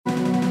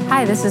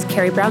Hi, this is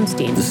Carrie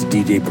Brownstein. This is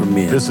DJ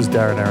Premier. This is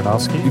Darren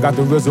Aronofsky. You got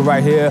the RZA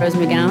right here. Rose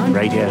McGowan.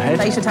 Radiohead.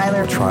 Aisha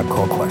Tyler. Tribe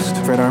Called Quest.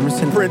 Fred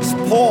Armisen. Prince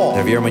Paul.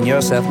 Javier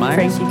Munoz. Seth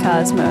Meyers. Frankie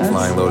Cosmos.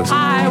 Flying Lotus.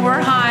 Hi,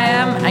 we're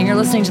Chaim, and you're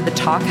listening to the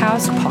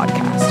Talkhouse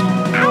Podcast.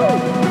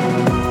 Ow!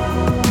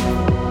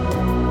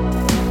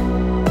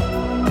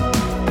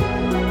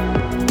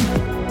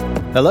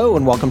 Hello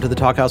and welcome to the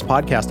Talkhouse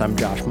Podcast. I'm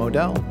Josh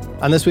Modell.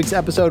 On this week's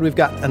episode, we've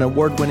got an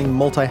award-winning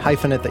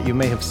multi-hyphenate that you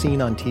may have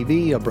seen on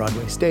TV, a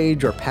Broadway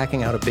stage, or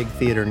packing out a big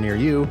theater near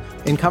you,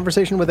 in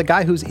conversation with a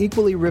guy whose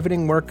equally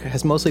riveting work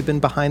has mostly been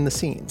behind the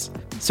scenes,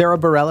 Sara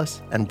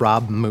Bareilles and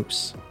Rob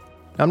Moose.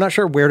 Now, I'm not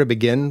sure where to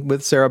begin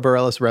with Sara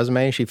Bareilles'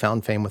 resume. She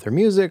found fame with her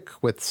music,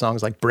 with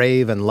songs like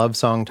Brave and Love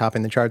Song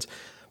topping the charts.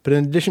 But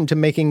in addition to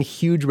making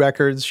huge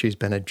records, she's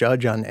been a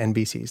judge on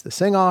NBC's The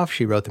Sing-Off.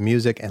 She wrote the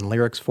music and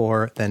lyrics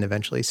for, then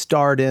eventually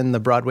starred in the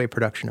Broadway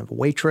production of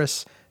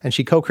Waitress. And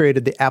she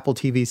co-created the Apple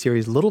TV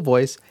series Little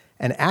Voice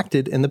and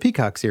acted in the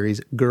Peacock series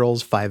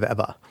Girls 5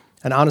 Eva.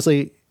 And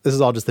honestly, this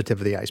is all just the tip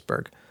of the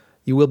iceberg.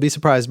 You will be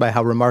surprised by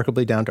how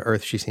remarkably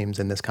down-to-earth she seems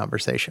in this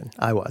conversation.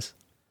 I was.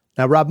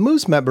 Now, Rob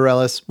Moose met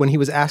Bareilles when he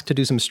was asked to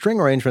do some string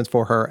arrangements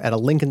for her at a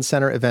Lincoln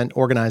Center event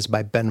organized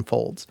by Ben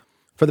Folds.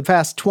 For the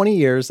past 20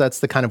 years, that's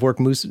the kind of work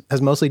Moose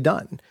has mostly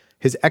done.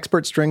 His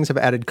expert strings have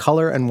added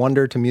color and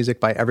wonder to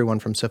music by everyone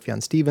from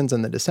Sufjan Stevens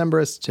and the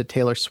Decemberists to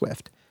Taylor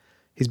Swift.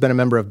 He's been a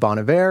member of Bon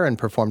Iver and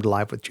performed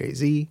live with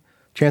Jay-Z.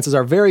 Chances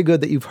are very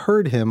good that you've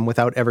heard him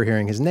without ever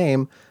hearing his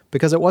name,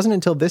 because it wasn't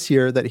until this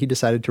year that he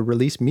decided to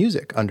release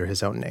music under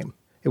his own name.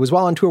 It was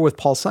while on tour with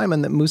Paul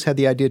Simon that Moose had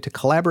the idea to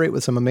collaborate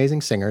with some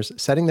amazing singers,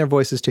 setting their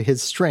voices to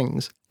his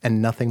strings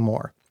and nothing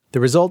more. The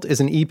result is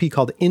an EP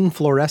called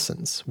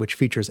Inflorescence, which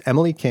features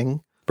Emily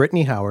King,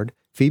 Brittany Howard,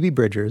 Phoebe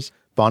Bridgers,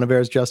 Bon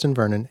Iver's Justin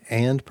Vernon,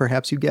 and,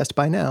 perhaps you guessed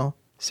by now,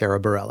 Sara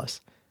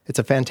Bareilles. It's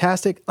a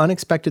fantastic,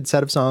 unexpected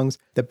set of songs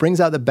that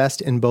brings out the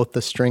best in both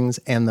the strings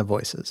and the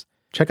voices.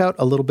 Check out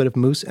a little bit of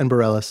Moose and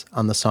Bareilles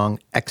on the song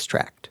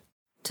Extract.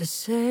 To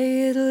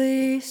say at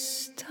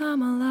least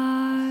I'm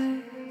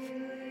alive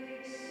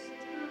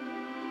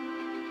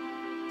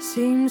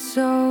seems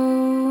so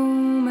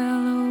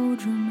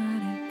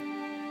melodramatic.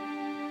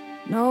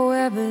 No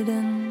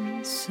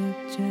evidence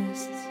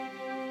suggests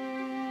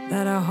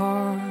that a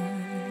heart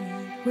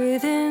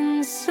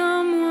within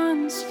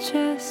someone's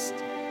chest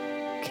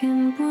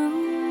can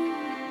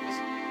bruise,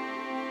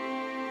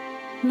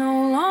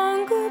 no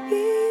longer be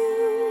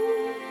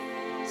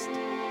used,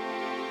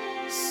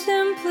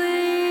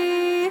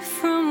 simply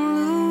from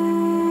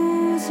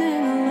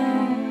losing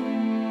alone.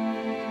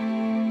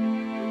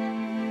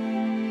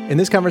 In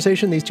this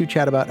conversation, these two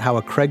chat about how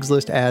a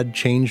Craigslist ad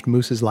changed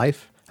Moose's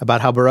life,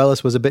 about how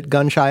Bareilles was a bit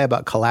gun-shy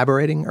about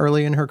collaborating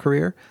early in her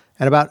career,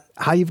 and about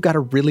how you've got to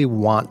really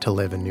want to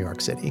live in New York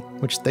City,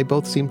 which they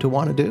both seem to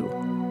want to do.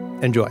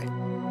 Enjoy.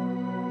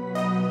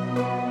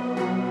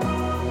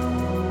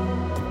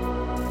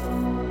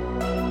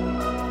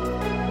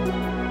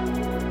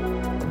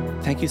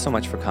 Thank you so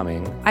much for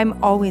coming. I'm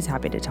always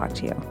happy to talk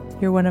to you.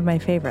 You're one of my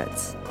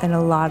favorites in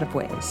a lot of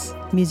ways,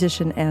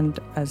 musician and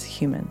as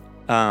human.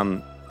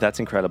 That's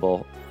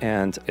incredible.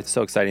 And it's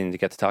so exciting to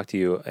get to talk to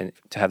you and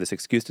to have this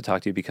excuse to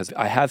talk to you, because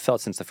I have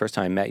felt since the first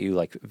time I met you,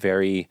 like,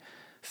 very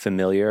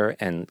familiar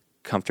and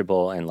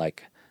comfortable and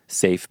like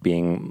safe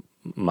being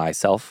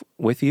myself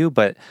with you.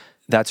 But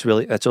that's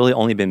really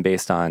only been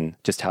based on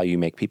just how you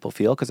make people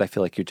feel, because I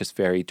feel like you're just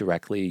very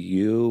directly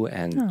you,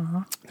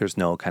 and there's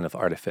no kind of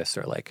artifice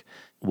or like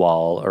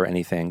wall or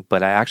anything. But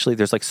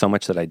there's like so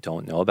much that I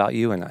don't know about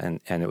you, and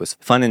it was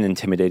fun and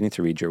intimidating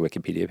to read your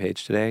Wikipedia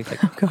page today.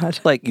 Like, oh God.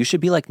 Like, you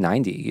should be like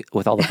 90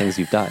 with all the things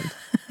you've done.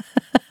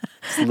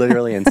 It's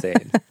literally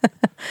insane.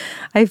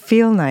 I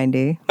feel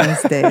 90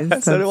 these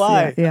days. So do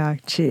I. Yeah,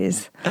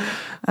 geez.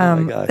 Oh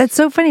my gosh. That's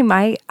so funny.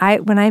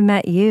 When I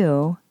met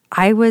you,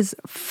 I was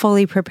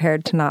fully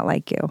prepared to not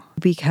like you,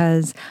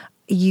 because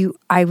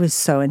I was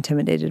so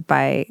intimidated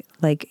by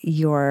like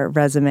your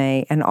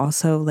resume and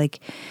also like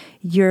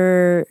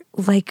your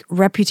like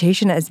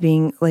reputation as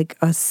being like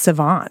a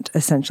savant,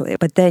 essentially.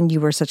 But then you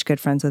were such good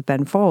friends with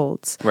Ben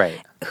Folds, right?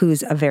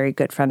 Who's a very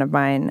good friend of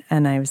mine.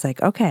 And I was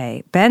like,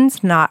 okay,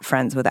 Ben's not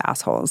friends with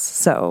assholes.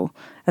 So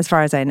as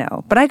far as I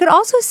know, but I could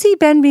also see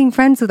Ben being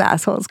friends with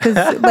assholes,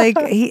 because like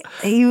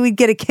he would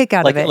get a kick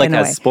out of it, like in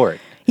a way. Sport.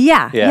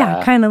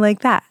 Yeah, kind of like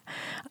that.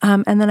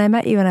 And then I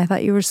met you and I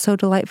thought you were so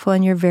delightful,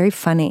 and you're very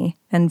funny.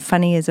 And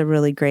funny is a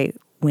really great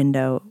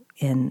window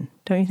in,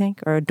 don't you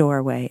think? Or a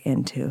doorway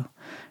into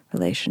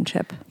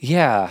relationship.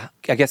 Yeah,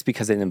 I guess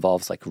because it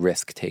involves like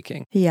risk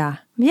taking. Yeah.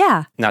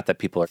 Not that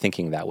people are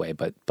thinking that way,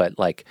 but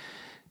like,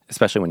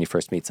 especially when you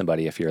first meet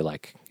somebody, if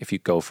you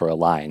go for a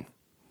line,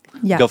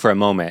 go for a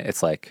moment,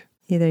 it's like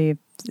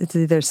it's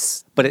either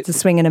a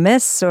swing and a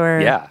miss, or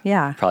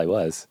yeah, probably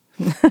was.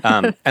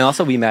 And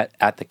also we met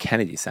at the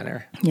Kennedy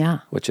Center.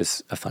 Yeah. Which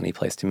is a funny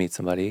place to meet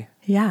somebody.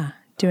 Yeah.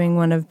 Doing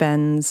one of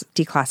Ben's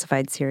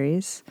Declassified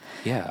series.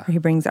 Yeah. Where he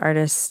brings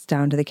artists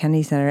down to the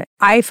Kennedy Center.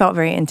 I felt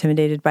very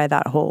intimidated by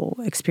that whole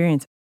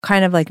experience.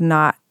 Kind of like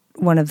not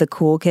one of the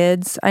cool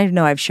kids. I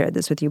know I've shared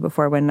this with you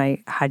before when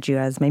I had you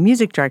as my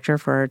music director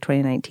for our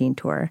 2019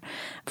 tour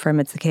for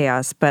Amidst the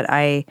Chaos, but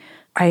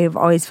I've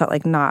always felt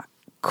like not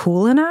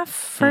cool enough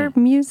for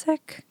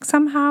music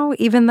somehow,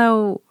 even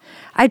though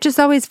I just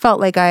always felt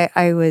like I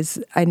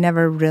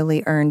never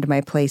really earned my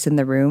place in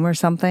the room or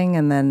something.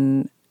 And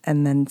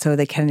then so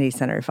the Kennedy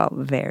Center felt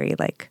very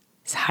like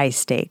high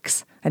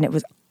stakes, and it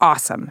was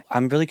awesome.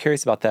 I'm really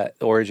curious about that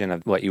origin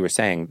of what you were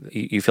saying.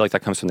 You feel like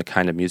that comes from the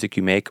kind of music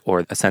you make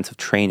or a sense of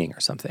training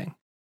or something?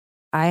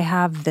 I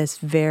have this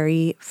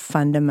very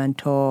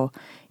fundamental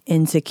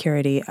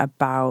insecurity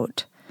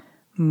about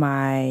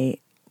my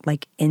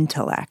like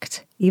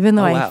intellect, even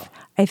though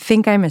I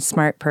think I'm a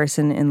smart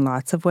person in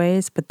lots of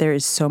ways, but there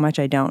is so much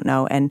I don't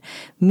know. And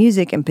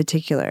music in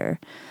particular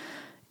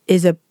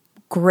is a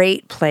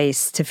great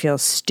place to feel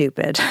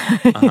stupid,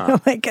 you know,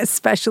 like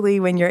especially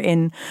when you're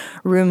in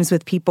rooms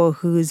with people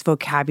whose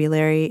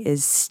vocabulary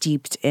is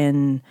steeped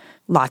in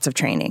lots of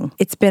training.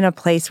 It's been a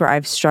place where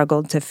I've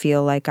struggled to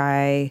feel like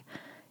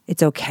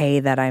it's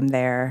okay that I'm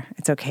there.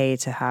 It's okay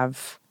to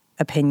have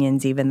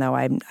opinions even though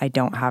I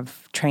don't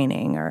have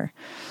training or...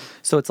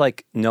 So it's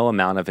like no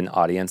amount of an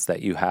audience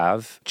that you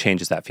have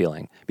changes that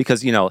feeling.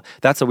 Because, you know,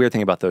 that's the weird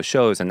thing about those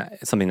shows, and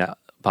it's something that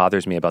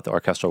bothers me about the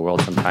orchestral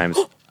world sometimes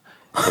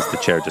is the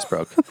chair just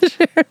broke.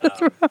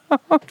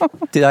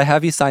 Did I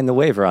have you sign the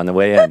waiver on the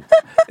way in?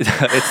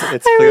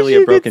 It's clearly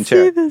a broken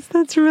chair. See this.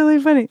 That's really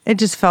funny. It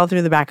just fell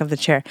through the back of the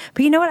chair.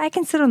 But you know what? I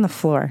can sit on the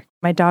floor.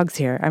 My dog's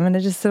here. I'm going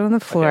to just sit on the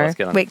floor.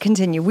 Okay, Wait,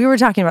 continue. We were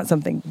talking about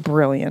something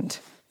brilliant.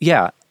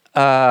 Yeah.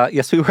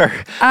 Yes, we were.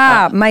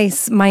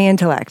 My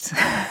intellect.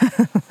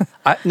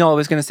 I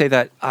was going to say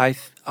that I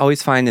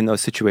always find in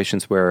those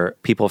situations where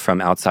people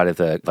from outside of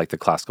the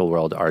classical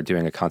world are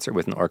doing a concert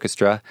with an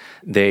orchestra,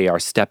 they are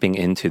stepping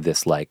into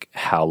this like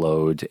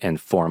hallowed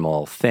and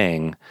formal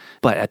thing.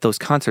 But at those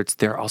concerts,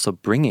 they're also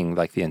bringing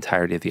like the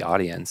entirety of the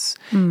audience.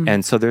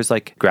 And so there's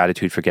like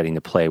gratitude for getting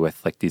to play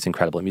with like these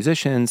incredible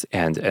musicians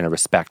and a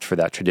respect for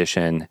that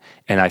tradition.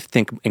 And I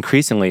think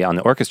increasingly on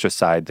the orchestra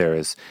side, there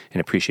is an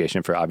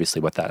appreciation for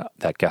obviously what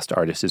that guest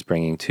artist is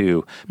bringing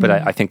too. But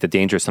I think the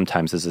danger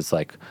sometimes is it's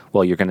like,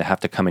 well, you're going to have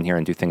to come in here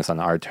and do things on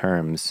our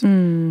terms,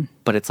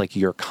 but it's like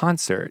your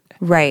concert.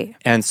 Right.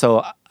 And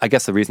so I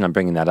guess the reason I'm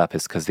bringing that up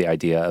is because the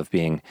idea of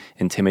being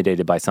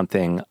intimidated by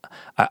something,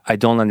 I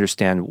don't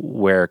understand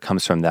where it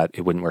comes from that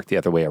it wouldn't work the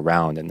other way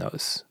around in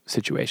those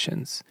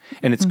situations.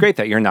 And it's great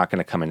that you're not going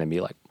to come in and be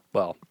like,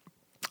 well,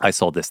 I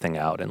sold this thing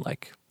out and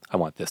like, I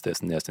want this, this,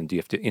 and this, and do you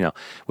have to, you know,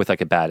 with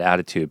like a bad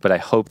attitude. But I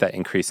hope that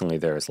increasingly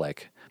there's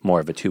like more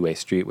of a two-way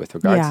street with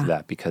regards to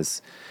that,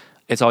 because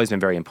it's always been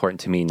very important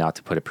to me not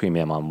to put a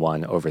premium on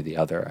one over the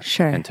other.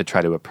 Sure. And to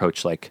try to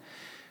approach like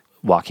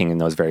walking in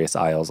those various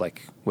aisles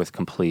like with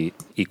complete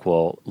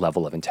equal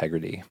level of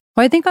integrity.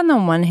 Well, I think on the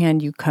one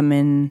hand, you come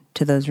in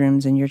to those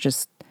rooms and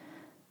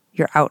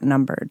you're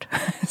outnumbered.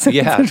 So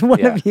there's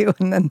one of you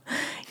and then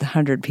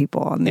 100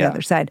 people on the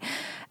other side.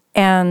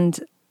 And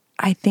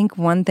I think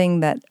one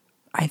thing that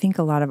I think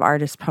a lot of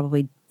artists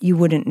probably, you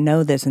wouldn't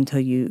know this until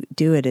you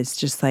do it, is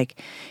just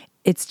like,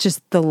 it's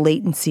just the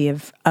latency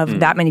of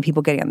that many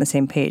people getting on the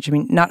same page. I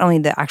mean, not only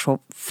the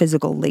actual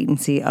physical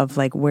latency of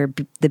like where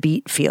the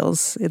beat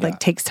feels, it like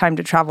takes time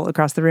to travel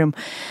across the room,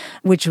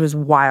 which was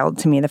wild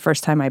to me the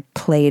first time I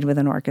played with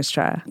an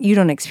orchestra. You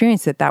don't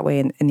experience it that way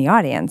in the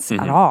audience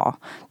at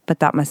all, but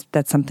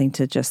that's something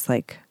to just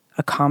like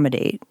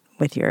accommodate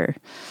with your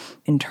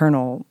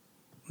internal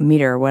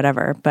meter or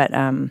whatever. But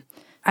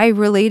I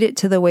relate it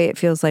to the way it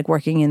feels like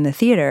working in the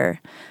theater,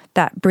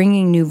 that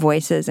bringing new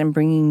voices and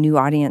bringing new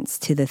audience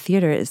to the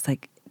theater is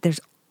like,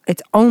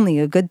 it's only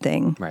a good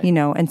thing, you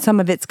know, and some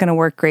of it's going to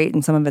work great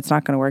and some of it's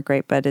not going to work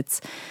great, but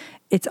it's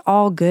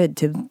all good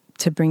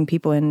to bring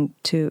people in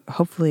to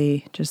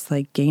hopefully just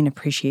like gain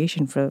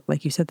appreciation for,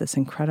 like you said, this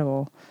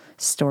incredible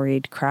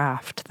storied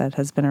craft that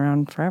has been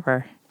around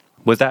forever.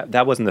 Was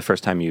that wasn't the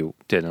first time you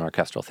did an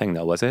orchestral thing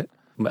though, was it?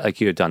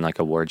 Like you had done like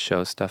award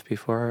show stuff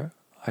before,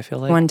 I feel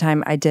like? One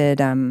time I did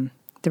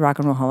the Rock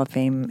and Roll Hall of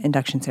Fame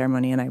induction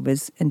ceremony, and I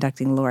was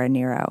inducting Laura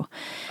Nyro.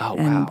 Oh,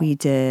 and wow. we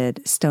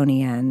did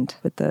Stony End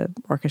with the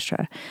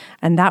orchestra.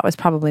 And that was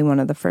probably one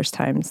of the first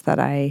times that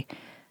I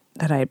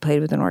had played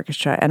with an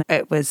orchestra, and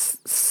it was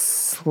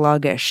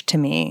sluggish to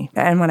me.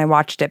 And when I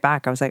watched it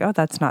back, I was like, oh,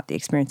 that's not the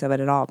experience of it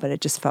at all. But it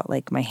just felt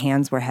like my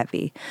hands were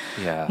heavy,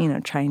 you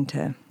know, trying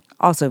to...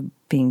 Also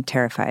being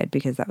terrified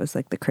because that was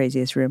like the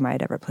craziest room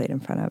I'd ever played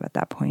in front of at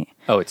that point.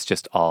 Oh, it's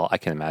just all, I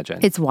can imagine.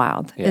 It's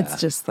wild. Yeah. It's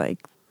just like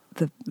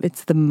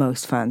it's the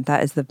most fun.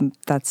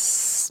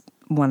 That's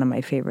one of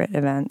my favorite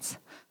events.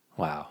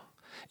 Wow.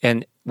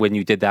 And when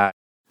you did that,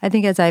 I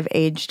think as I've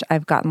aged,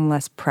 I've gotten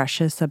less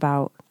precious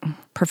about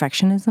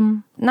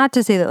perfectionism. Not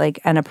to say that like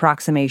an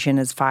approximation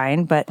is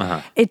fine, but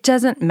it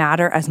doesn't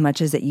matter as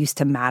much as it used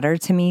to matter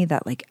to me,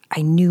 that like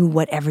I knew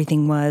what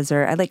everything was,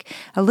 or I like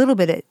a little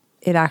bit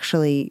it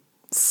actually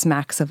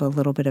smacks of a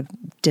little bit of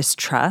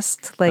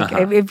distrust. Like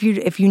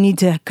if you need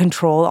to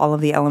control all of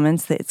the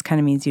elements, that it kind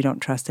of means you don't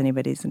trust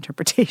anybody's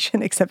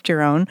interpretation except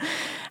your own.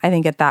 I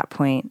think at that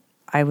point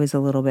I was a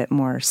little bit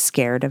more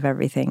scared of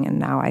everything, and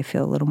now I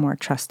feel a little more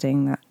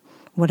trusting that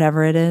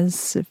whatever it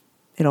is,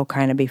 it'll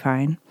kind of be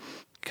fine.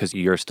 Because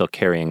you're still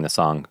carrying the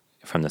song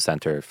from the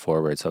center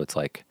forward, so it's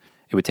like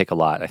it would take a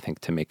lot, I think,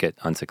 to make it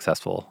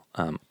unsuccessful.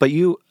 But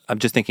I'm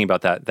just thinking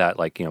about that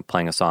like,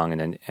 playing a song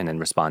and then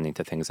responding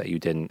to things that you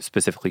didn't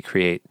specifically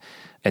create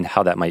and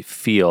how that might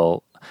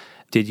feel.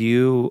 Did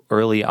you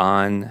early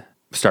on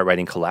start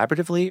writing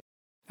collaboratively?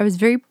 I was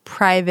very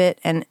private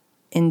and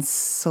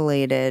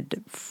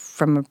insulated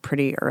from a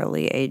pretty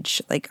early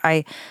age. Like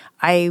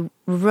I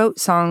wrote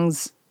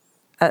songs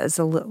as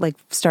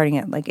starting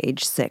at like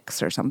age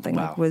 6 or something.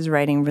 Wow. Like, was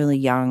writing really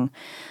young.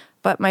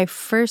 But my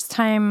first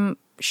time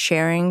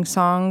sharing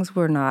songs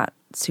were not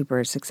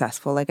super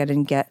successful. Like, I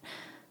didn't get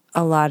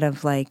a lot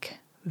of like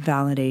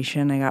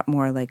validation. I got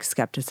more like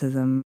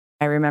skepticism.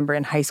 I remember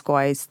in high school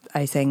I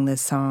sang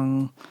this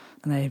song,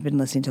 and I had been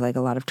listening to like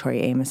a lot of Tori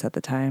Amos at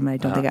the time. I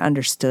don't think I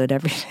understood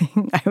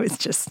everything. I was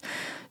just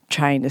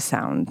trying to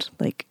sound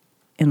like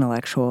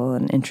intellectual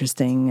and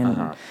interesting,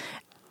 and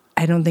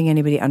I don't think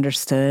anybody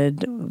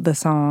understood the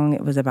song.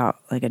 It was about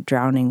like a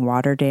drowning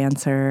water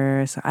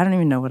dancer. So I don't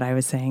even know what I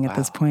was saying at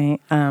this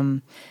point.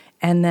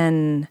 And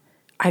then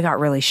I got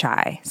really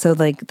shy. So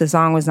like the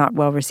song was not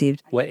well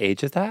received. What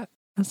age is that?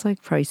 I was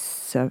like probably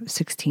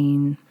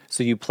 16.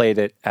 So you played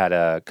it at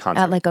a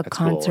concert? At like a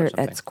concert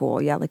at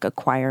school. Yeah, like a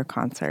choir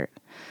concert.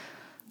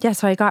 Yeah,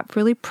 so I got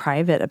really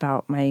private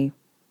about my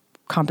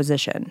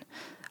composition.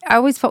 I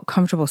always felt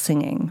comfortable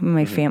singing.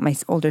 My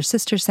older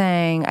sister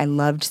sang. I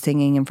loved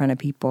singing in front of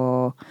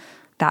people.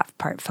 That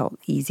part felt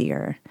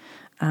easier.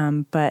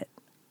 But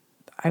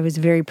I was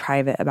very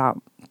private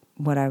about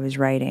what I was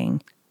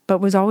writing, but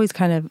was always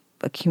kind of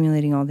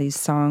accumulating all these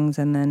songs.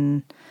 And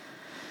then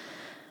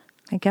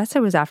I guess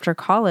it was after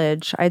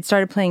college, I'd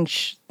started playing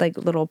like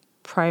little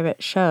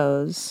private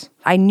shows.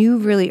 I knew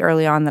really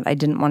early on that I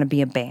didn't want to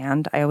be a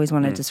band. I always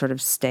wanted to sort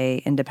of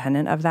stay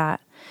independent of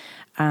that.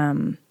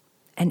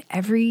 And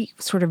every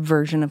sort of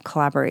version of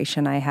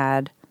collaboration I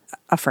had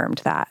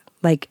affirmed that.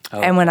 Like,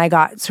 and when I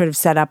got sort of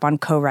set up on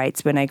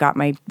co-writes, when I got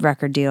my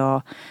record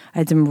deal, I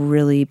had some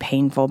really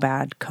painful,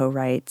 bad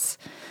co-writes.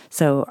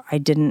 So I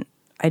didn't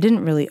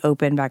really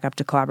open back up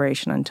to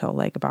collaboration until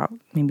like about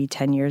maybe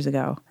 10 years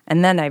ago.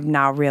 And then I've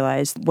now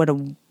realized what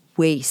a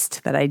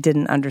waste that I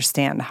didn't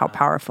understand how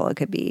powerful it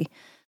could be.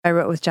 I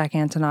wrote with Jack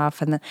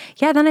Antonoff, and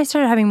then I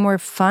started having more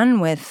fun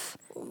with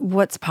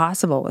what's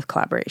possible with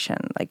collaboration.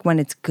 Like when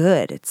it's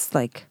good, it's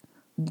like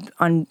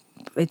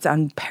it's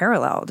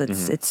unparalleled.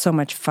 It's so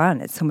much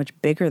fun. It's so much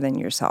bigger than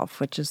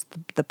yourself, which is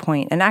the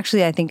point. And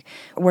actually, I think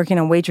working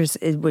on Waitress,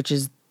 which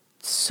is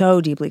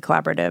so deeply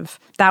collaborative,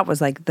 that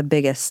was like the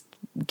biggest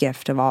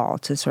gift of all,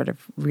 to sort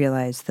of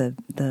realize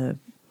the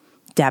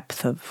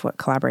depth of what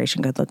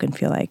collaboration could look and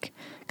feel like.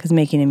 Because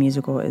making a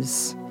musical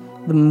is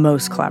the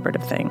most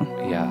collaborative thing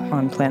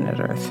on planet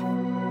Earth.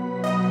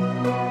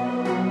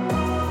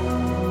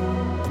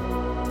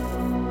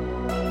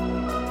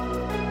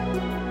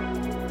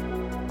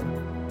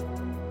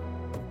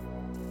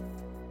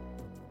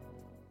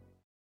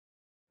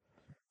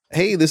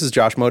 Hey, this is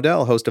Josh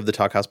Modell, host of the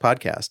Talkhouse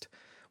podcast.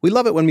 We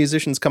love it when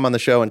musicians come on the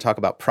show and talk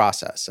about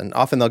process, and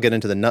often they'll get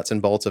into the nuts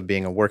and bolts of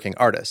being a working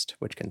artist,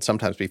 which can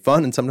sometimes be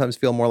fun and sometimes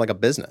feel more like a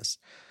business.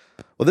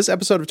 Well, this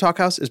episode of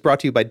Talkhouse is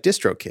brought to you by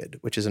DistroKid,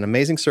 which is an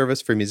amazing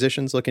service for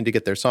musicians looking to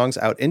get their songs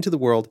out into the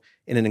world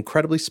in an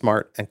incredibly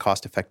smart and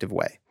cost-effective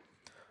way.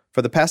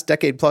 For the past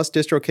decade plus,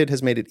 DistroKid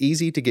has made it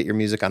easy to get your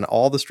music on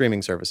all the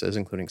streaming services,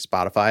 including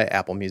Spotify,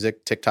 Apple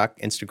Music, TikTok,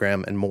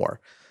 Instagram, and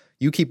more.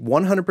 You keep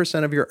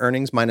 100% of your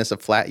earnings minus a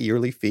flat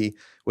yearly fee,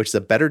 which is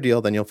a better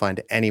deal than you'll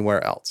find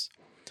anywhere else.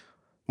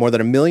 More than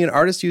 1 million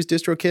artists use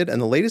DistroKid,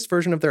 and the latest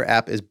version of their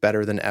app is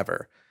better than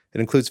ever. It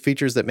includes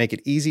features that make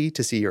it easy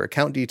to see your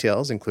account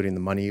details, including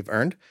the money you've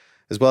earned,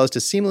 as well as to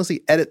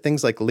seamlessly edit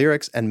things like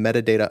lyrics and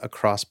metadata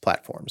across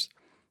platforms.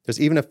 There's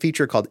even a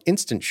feature called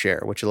Instant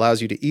Share, which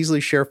allows you to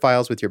easily share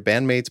files with your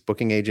bandmates,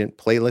 booking agent,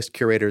 playlist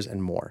curators,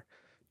 and more.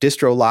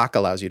 Distro Lock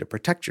allows you to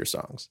protect your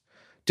songs.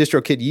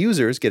 DistroKid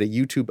users get a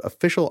YouTube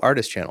official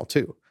artist channel,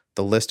 too.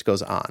 The list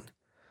goes on.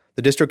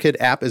 The DistroKid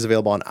app is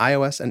available on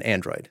iOS and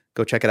Android.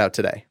 Go check it out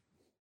today.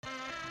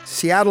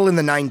 Seattle in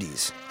the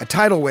 90s. A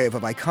tidal wave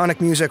of iconic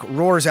music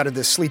roars out of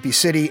this sleepy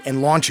city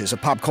and launches a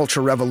pop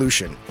culture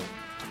revolution.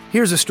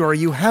 Here's a story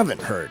you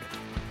haven't heard.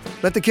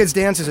 Let the Kids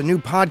Dance is a new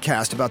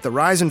podcast about the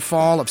rise and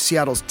fall of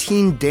Seattle's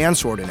teen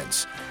dance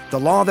ordinance, the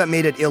law that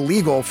made it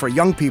illegal for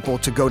young people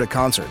to go to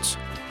concerts.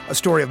 A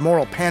story of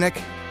moral panic,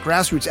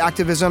 grassroots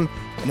activism,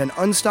 and an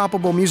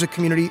unstoppable music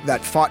community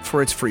that fought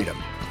for its freedom.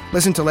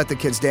 Listen to Let the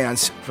Kids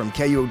Dance from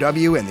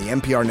KUOW and the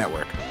NPR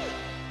network.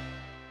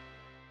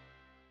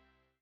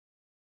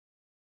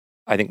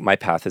 I think my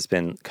path has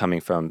been coming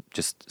from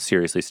just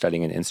seriously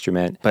studying an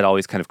instrument, but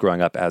always kind of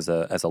growing up as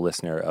a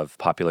listener of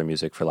popular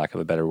music, for lack of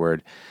a better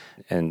word,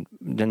 and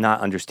not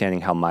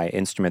understanding how my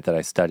instrument that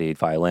I studied,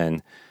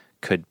 violin,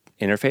 could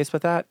interface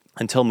with that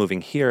until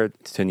moving here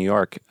to New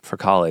York for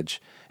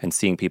college and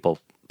seeing people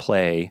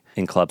play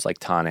in clubs like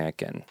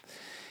Tonic and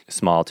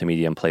small to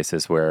medium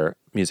places where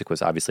music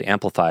was obviously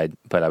amplified,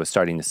 but I was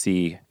starting to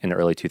see in the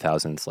early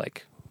 2000s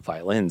like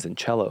violins and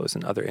cellos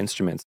and other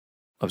instruments.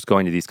 I was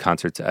going to these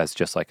concerts as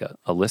just like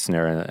a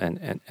listener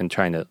and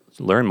trying to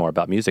learn more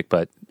about music.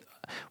 But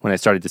when I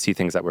started to see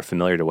things that were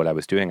familiar to what I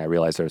was doing, I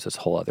realized there was this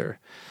whole other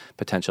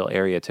potential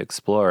area to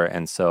explore.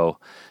 And so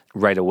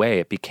right away,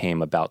 it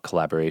became about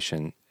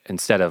collaboration.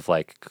 Instead of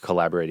like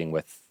collaborating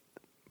with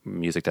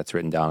music that's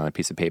written down on a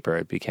piece of paper,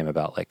 it became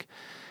about like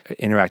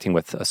interacting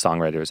with a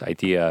songwriter's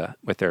idea,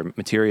 with their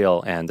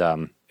material. And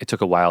it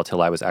took a while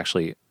till I was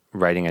actually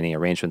writing any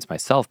arrangements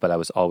myself, but I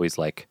was always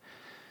like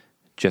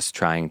just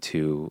trying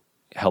to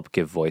help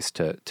give voice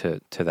to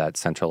that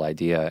central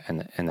idea,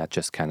 and that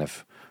just kind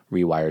of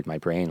rewired my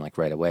brain like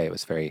right away. It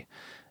was very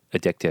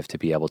addictive to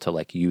be able to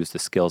like use the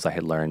skills I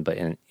had learned, but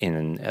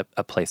in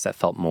a place that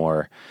felt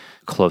more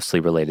closely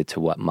related to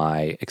what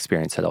my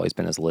experience had always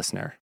been as a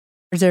listener.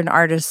 Is there an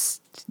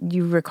artist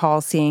you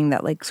recall seeing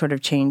that like sort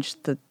of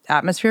changed the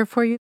atmosphere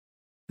for you?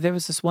 There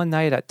was this one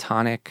night at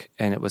Tonic,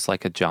 and it was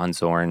like a John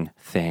Zorn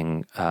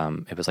thing.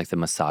 It was like the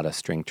Masada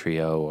String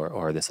Trio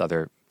or this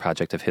other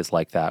project of his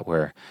like that,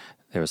 where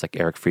there was like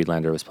Eric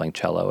Friedlander was playing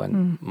cello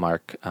and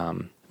Mark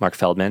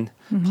Feldman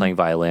playing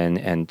violin,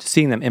 and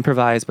seeing them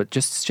improvise, but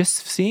just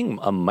seeing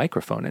a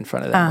microphone in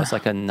front of them was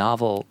like a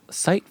novel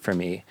sight for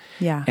me.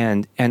 Yeah.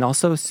 And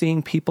also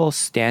seeing people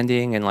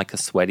standing in like a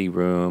sweaty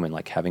room and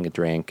like having a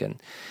drink and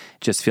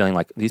just feeling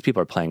like these people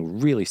are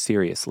playing really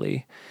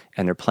seriously,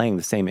 and they're playing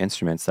the same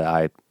instruments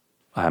that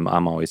I'm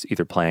always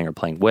either playing or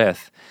playing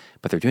with,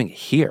 but they're doing it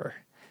here.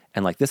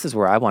 And like, this is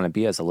where I want to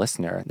be as a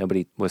listener.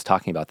 Nobody was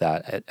talking about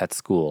that at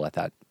school at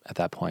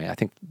that point. I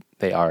think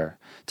they are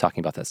talking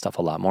about that stuff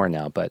a lot more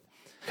now. But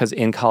because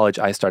in college,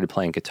 I started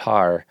playing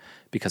guitar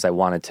because I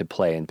wanted to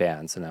play in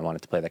bands and I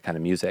wanted to play that kind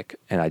of music.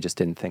 And I just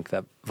didn't think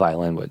that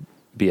violin would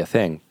be a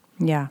thing.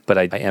 Yeah. But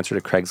I answered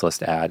a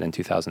Craigslist ad in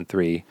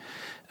 2003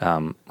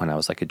 when I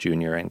was like a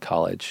junior in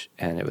college.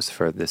 And it was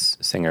for this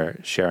singer,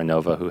 Sharon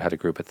Nova, who had a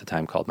group at the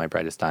time called My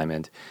Brightest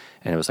Diamond.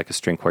 And it was like a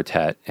string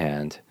quartet,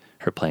 and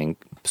her playing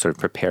sort of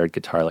prepared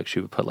guitar. Like she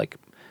would put like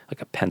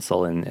a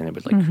pencil in, and it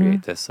would like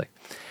create this like.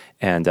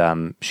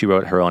 And she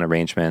wrote her own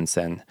arrangements,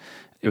 and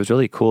it was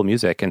really cool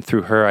music. And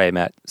through her, I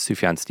met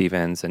Sufjan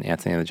Stevens and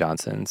Anthony and the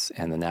Johnsons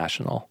and The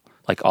National,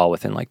 like all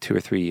within like 2 or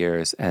 3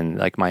 years. And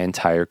like my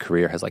entire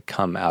career has like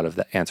come out of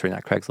answering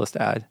that Craigslist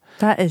ad.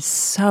 That is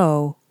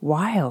so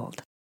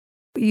wild.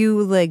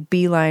 You like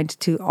beelined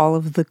to all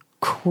of the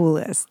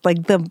coolest,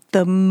 like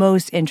the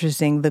most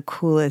interesting, the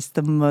coolest,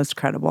 the most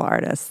credible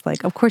artists.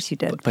 Like, of course you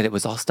did. But it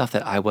was all stuff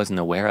that I wasn't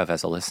aware of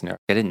as a listener.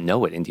 I didn't know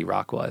what indie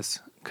rock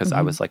was, because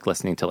I was like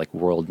listening to like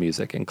world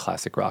music and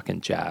classic rock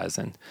and jazz,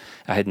 and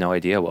I had no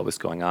idea what was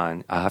going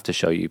on. I'll have to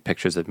show you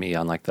pictures of me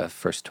on like the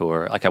first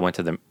tour. Like I went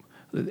to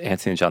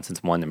Anthony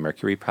Johnson's won the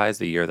Mercury Prize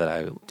the year that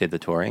I did the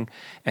touring,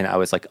 and I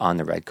was like on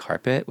the red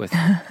carpet with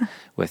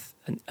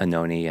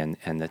Anoni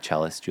and the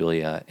cellist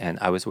Julia, and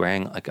I was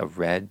wearing like a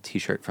red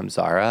T-shirt from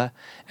Zara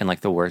and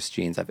like the worst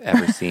jeans I've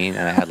ever seen,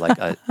 and I had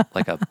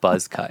like a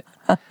buzz cut,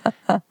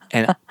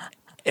 and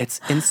it's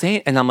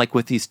insane. And I'm like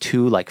with these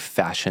two like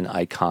fashion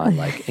icon,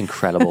 like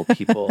incredible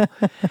people,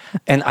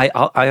 and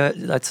I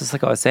that's just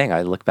like what I was saying.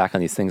 I look back on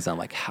these things and I'm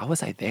like, how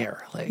was I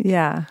there? Like,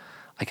 Yeah.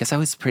 I guess I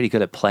was pretty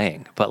good at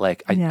playing, but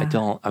like I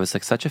was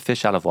like such a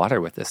fish out of water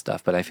with this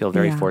stuff. But I feel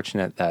very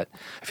fortunate that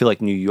I feel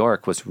like New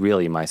York was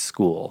really my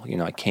school. You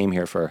know, I came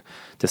here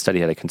to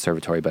study at a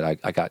conservatory, but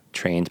I got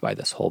trained by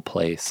this whole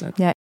place. And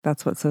Yeah,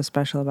 that's what's so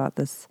special about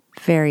this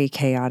very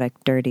chaotic,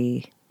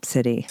 dirty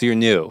city. so you're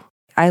new.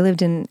 I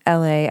lived in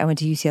LA. I went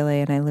to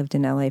UCLA and I lived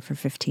in LA for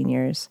 15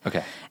 years.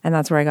 Okay. And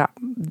that's where I got,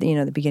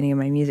 the beginning of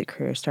my music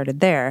career started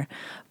there.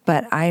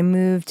 But I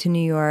moved to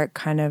New York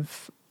kind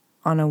of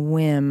on a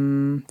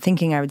whim,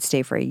 thinking I would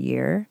stay for a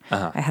year.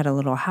 I had a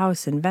little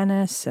house in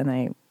Venice, and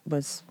I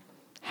was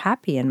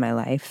happy in my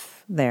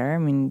life there. I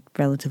mean,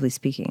 relatively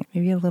speaking,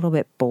 maybe a little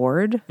bit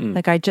bored.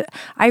 Like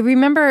I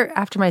remember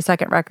after my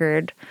second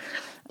record,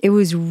 it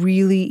was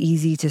really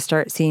easy to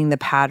start seeing the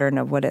pattern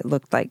of what it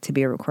looked like to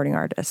be a recording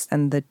artist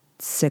and the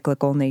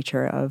cyclical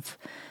nature of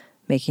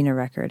making a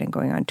record and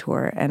going on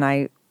tour. And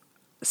I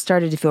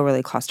started to feel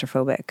really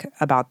claustrophobic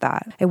about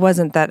that. It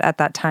wasn't that at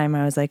that time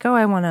I was like, oh,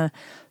 I want to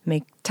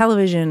make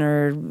television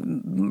or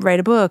write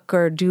a book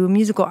or do a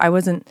musical. I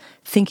wasn't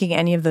thinking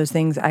any of those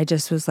things. I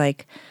just was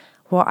like,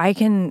 well, I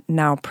can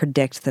now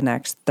predict the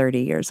next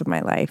 30 years of my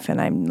life, and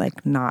I'm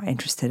like not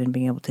interested in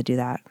being able to do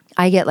that.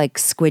 I get like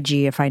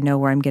squidgy if I know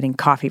where I'm getting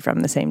coffee from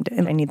the same day.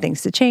 I need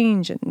things to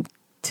change and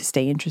to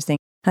stay interesting.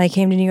 And I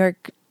came to New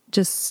York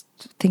just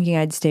thinking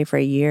I'd stay for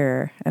a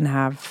year and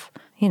have,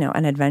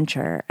 an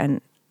adventure. And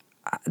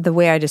the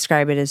way I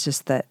describe it is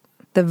just that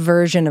the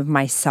version of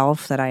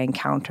myself that I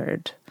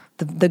encountered,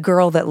 the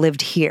girl that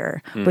lived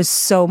here, was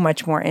so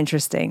much more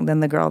interesting than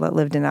the girl that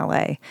lived in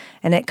LA.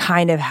 And it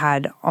kind of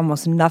had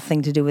almost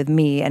nothing to do with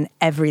me and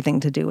everything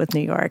to do with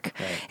New York.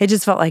 Right. It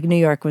just felt like New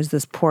York was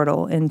this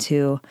portal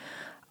into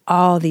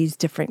all these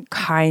different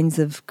kinds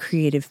of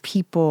creative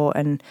people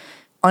and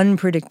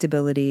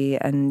unpredictability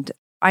and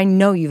I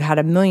know you've had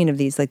a million of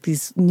these, like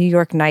these New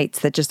York nights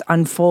that just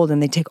unfold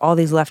and they take all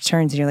these left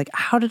turns and you're like,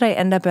 how did I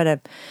end up at a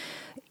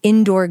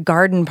indoor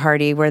garden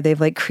party where they've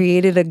like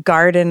created a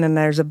garden and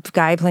there's a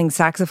guy playing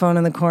saxophone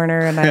in the corner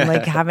and I'm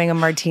like having a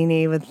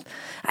martini with,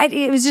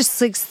 it was just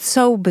like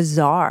so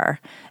bizarre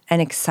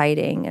and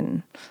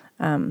exciting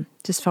and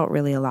just felt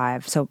really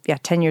alive. So yeah,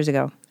 10 years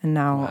ago. And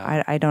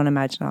now I don't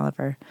imagine I'll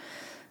ever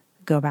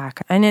go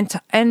back. And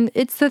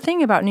it's the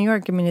thing about New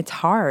York. I mean, it's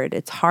hard.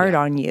 It's hard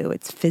on you.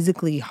 It's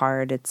physically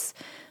hard.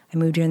 I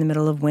moved here in the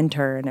middle of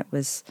winter and it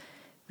was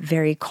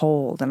very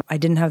cold and I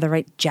didn't have the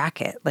right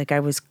jacket. Like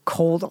I was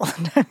cold all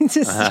the time.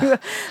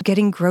 Just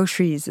getting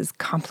groceries is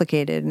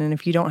complicated. And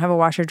if you don't have a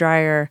washer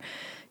dryer,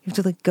 you have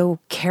to like go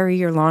carry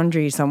your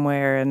laundry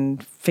somewhere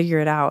and figure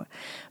it out.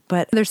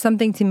 But there's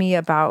something to me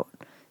about,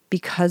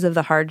 because of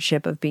the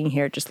hardship of being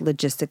here, just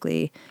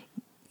logistically,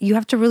 you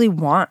have to really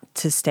want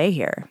to stay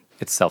here.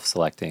 It's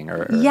self-selecting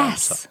or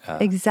yes,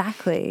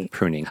 exactly.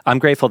 Pruning. I'm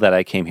grateful that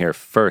I came here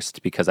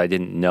first because I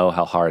didn't know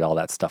how hard all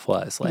that stuff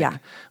was.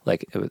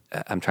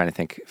 I'm trying to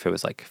think if it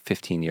was like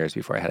 15 years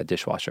before I had a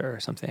dishwasher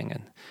or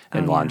something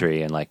and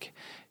laundry and like,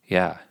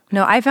 yeah.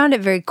 No, I found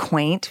it very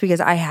quaint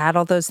because I had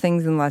all those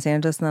things in Los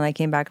Angeles and then I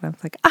came back and I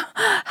was like,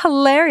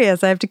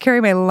 hilarious. I have to carry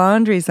my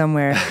laundry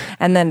somewhere.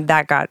 And then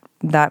that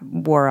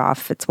wore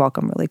off its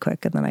welcome really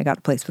quick. And then I got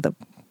a place with a,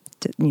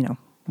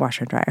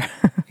 washer and dryer.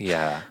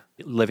 Yeah.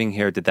 Living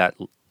here, did that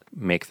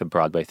make the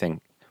Broadway thing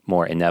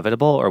more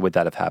inevitable, or would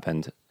that have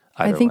happened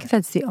either I think way?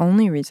 that's the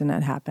only reason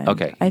it happened.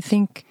 Okay. I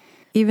think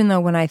even though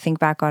when I think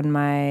back on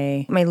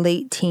my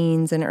late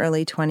teens and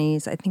early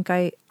 20s, I think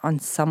I, on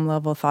some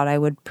level, thought I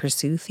would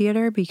pursue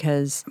theater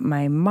because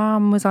my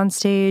mom was on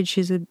stage.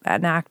 She's an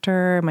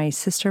actor. My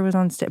sister was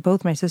on stage.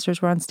 Both my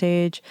sisters were on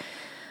stage.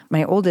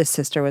 My oldest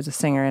sister was a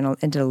singer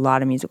and did a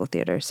lot of musical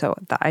theater. So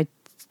I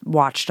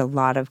watched a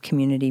lot of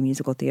community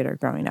musical theater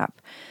growing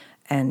up.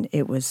 And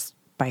it was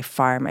by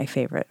far my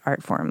favorite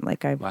art form.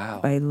 Like I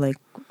like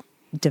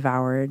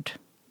devoured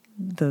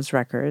those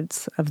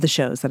records of the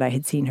shows that I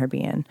had seen her be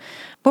in.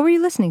 What were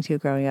you listening to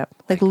growing up?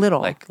 Like little?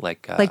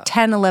 Like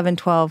 10, 11,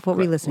 12. What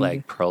were you listening to?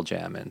 Like Pearl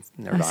Jam and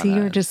Nirvana. See,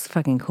 you were just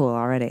fucking cool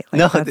already.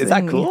 No, is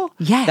that cool?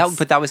 Yes.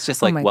 But that was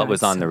just like what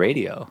was on the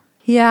radio.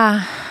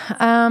 Yeah.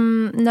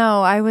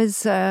 No, I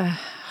was a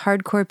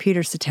hardcore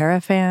Peter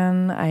Cetera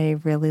fan. I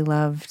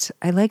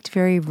liked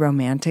very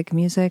romantic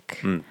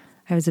music.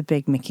 I was a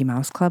big Mickey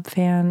Mouse Club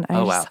fan.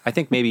 Wow. I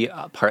think maybe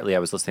partly I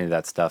was listening to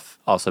that stuff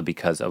also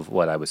because of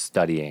what I was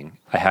studying.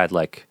 I had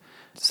like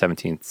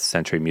 17th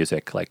century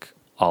music like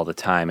all the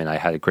time and I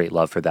had a great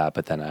love for that.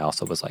 But then I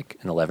also was like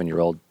an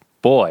 11-year-old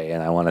boy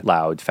and I wanted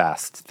loud,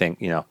 fast thing,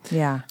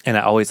 Yeah. And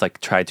I always like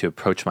tried to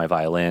approach my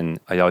violin.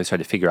 I always tried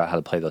to figure out how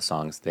to play those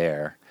songs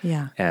there.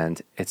 Yeah.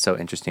 And it's so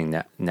interesting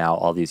that now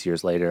all these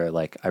years later,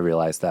 like I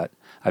realized that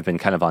I've been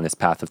kind of on this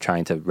path of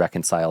trying to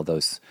reconcile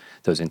those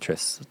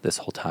interests this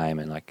whole time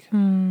and like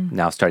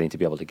now starting to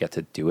be able to get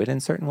to do it in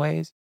certain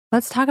ways.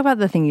 Let's talk about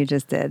the thing you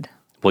just did.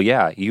 Well,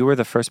 yeah, you were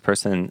the first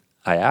person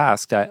I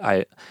asked.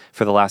 I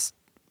for the last,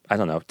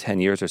 10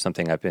 years or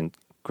something, I've been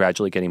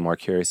gradually getting more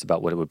curious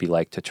about what it would be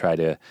like to try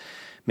to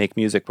make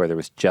music where there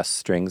was just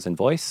strings and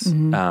voice.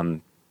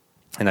 And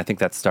I think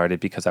that started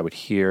because I would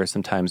hear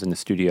sometimes in the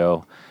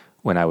studio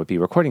when I would be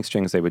recording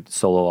strings, they would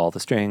solo all the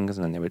strings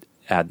and then they would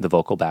add the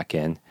vocal back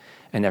in.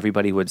 And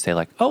everybody would say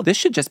like, oh, this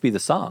should just be the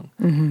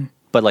song.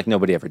 But like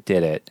nobody ever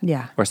did it.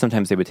 Yeah. Or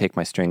sometimes they would take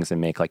my strings and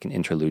make like an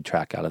interlude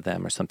track out of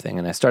them or something.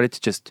 And I started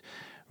to just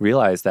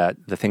realize that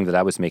the thing that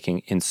I was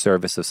making in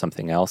service of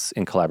something else,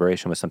 in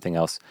collaboration with something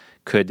else,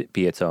 could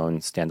be its own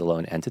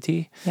standalone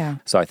entity. Yeah.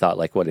 So I thought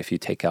like, what if you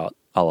take out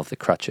all of the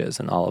crutches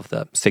and all of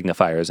the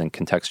signifiers and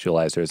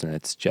contextualizers and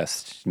it's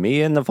just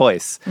me and the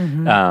voice.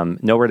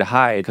 Nowhere to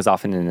hide, because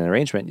often in an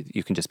arrangement,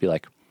 you can just be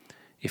like,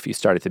 if you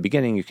start at the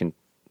beginning, you can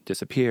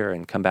disappear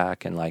and come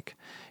back and like,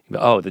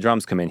 oh, the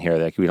drums come in here,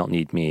 like we don't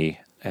need me.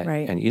 And,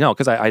 right. And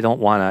because I don't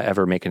want to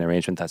ever make an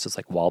arrangement that's just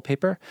like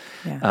wallpaper.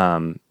 Yeah.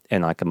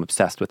 And like I'm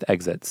obsessed with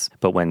exits.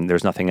 But when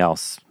there's nothing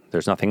else,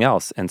 there's nothing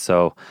else. And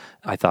so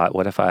I thought,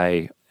 what if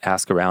I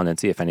ask around and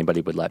see if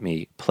anybody would let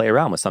me play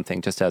around with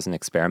something just as an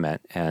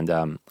experiment.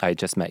 And I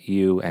just met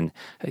you, and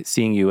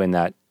seeing you in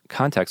that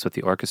context with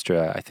the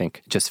orchestra, I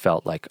think just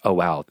felt like, oh,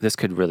 wow, this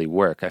could really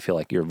work. I feel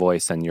like your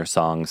voice and your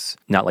songs,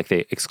 not like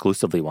they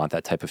exclusively want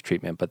that type of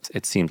treatment, but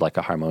it seemed like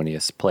a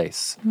harmonious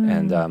place.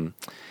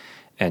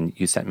 And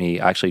you sent me,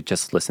 I actually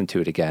just listened to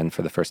it again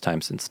for the first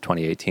time since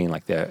 2018,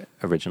 like the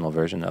original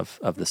version of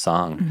the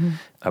song.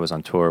 I was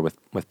on tour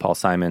with Paul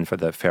Simon for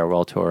the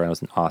farewell tour. I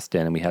was in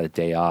Austin and we had a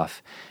day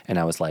off. And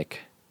I was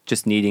like,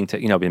 just needing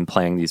to, been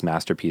playing these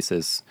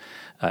masterpieces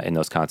in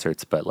those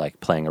concerts, but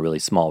like playing a really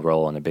small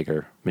role in a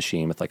bigger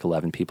machine with like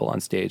 11 people on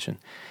stage.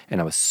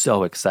 And I was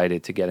so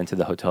excited to get into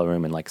the hotel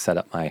room and like set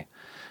up my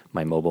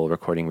mobile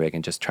recording rig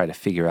and just try to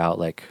figure out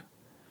like,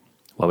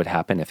 what would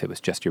happen if it was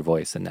just your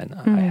voice, and then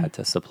I had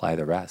to supply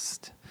the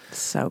rest.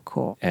 So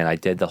cool. And I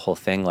did the whole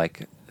thing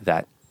like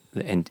that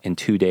in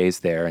 2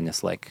 days there in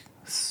this like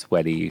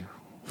sweaty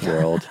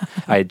world.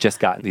 I had just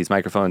gotten these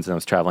microphones and I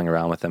was traveling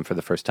around with them for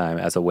the first time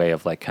as a way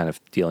of like kind of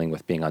dealing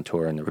with being on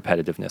tour and the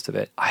repetitiveness of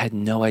it. I had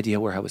no idea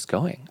where I was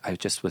going. I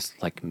just was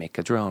like, make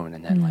a drone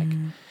and then like,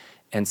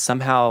 and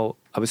somehow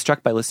I was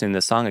struck by listening to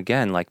the song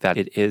again, like that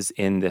it is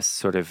in this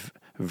sort of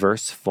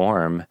verse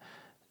form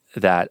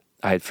that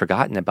I had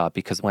forgotten about,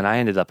 because when I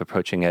ended up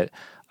approaching it,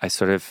 I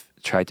sort of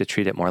tried to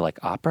treat it more like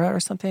opera or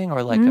something,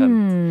 or like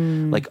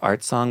like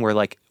art song,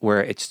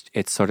 where it's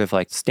sort of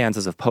like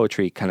stanzas of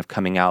poetry kind of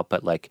coming out,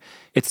 but like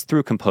it's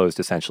through composed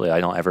essentially. I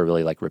don't ever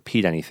really like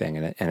repeat anything,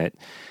 and it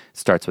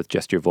starts with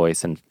just your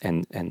voice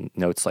and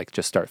notes like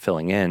just start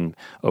filling in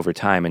over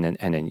time, and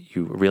then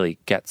you really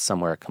get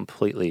somewhere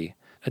completely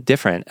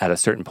different at a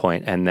certain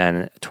point. And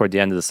then toward the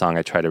end of the song,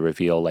 I try to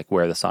reveal like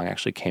where the song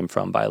actually came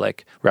from by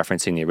like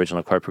referencing the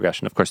original chord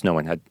progression. Of course, no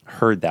one had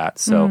heard that.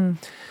 So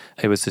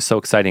it was just so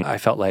exciting. I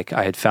felt like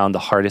I had found the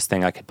hardest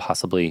thing I could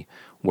possibly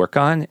work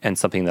on, and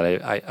something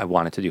that I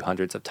wanted to do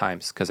hundreds of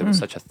times because it was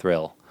such a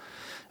thrill.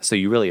 So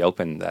you really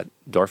opened that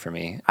door for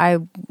me. I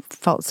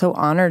felt so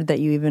honored that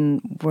you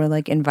even were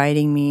like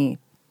inviting me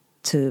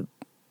to,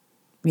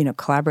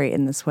 collaborate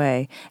in this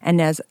way.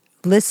 And as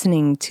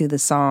listening to the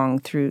song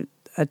through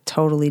a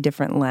totally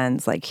different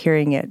lens, like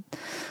hearing it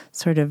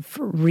sort of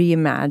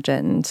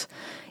reimagined,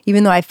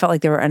 even though I felt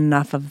like there were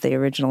enough of the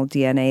original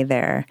DNA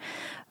there.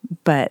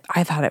 But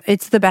I thought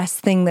it's the best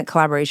thing that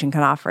collaboration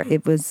can offer.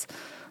 It was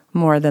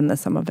more than the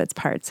sum of its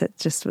parts. It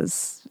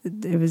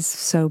was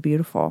so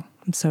beautiful.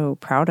 I'm so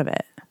proud of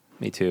it.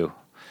 Me too.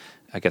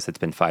 I guess it's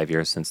been 5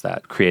 years since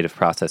that creative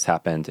process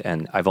happened,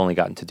 and I've only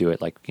gotten to do it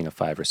like,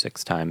 5 or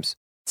 6 times.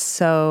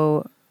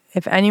 So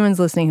if anyone's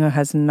listening who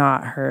has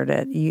not heard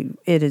it,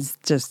 it is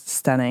just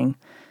stunning.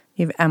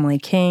 You have Emily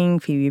King,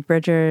 Phoebe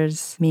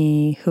Bridgers,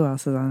 me, who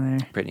else is on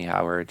there? Brittany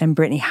Howard. And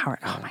Brittany Howard.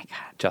 Oh my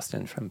God.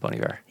 Justin from Bon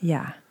Iver.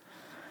 Yeah.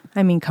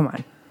 I mean, come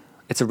on.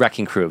 It's a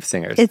wrecking crew of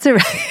singers. It's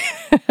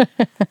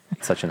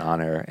such an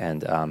honor.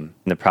 And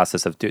the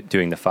process of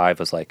doing the 5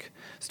 was like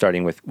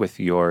starting with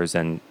yours,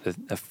 and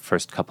the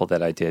first couple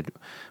that I did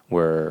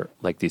were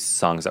like these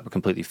songs that were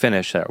completely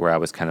finished, where I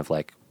was kind of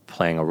like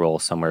playing a role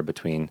somewhere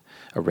between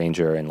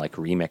arranger and like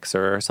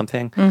remixer or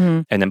something.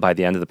 And then by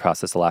the end of the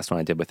process, the last one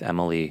I did with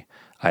Emily,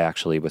 I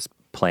actually was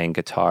playing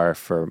guitar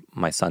for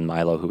my son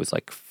Milo, who was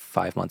like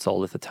 5 months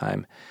old at the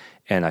time.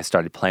 And I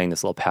started playing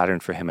this little pattern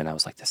for him, and I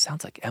was like, this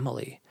sounds like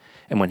Emily.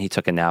 And when he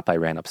took a nap, I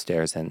ran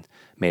upstairs and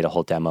made a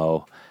whole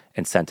demo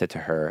and sent it to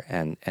her,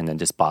 and then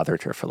just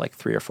bothered her for like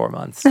 3 or 4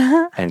 months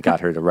and got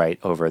her to write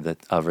over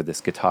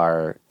this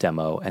guitar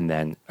demo, and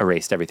then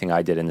erased everything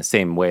I did in the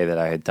same way that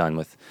I had done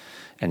with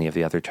any of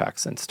the other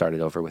tracks, and started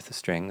over with the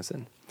strings.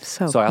 And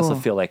so cool. I also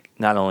feel like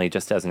not only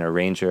just as an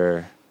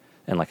arranger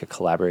and like a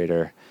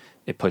collaborator,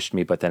 it pushed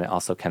me, but then it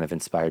also kind of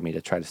inspired me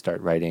to try to start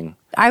writing.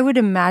 I would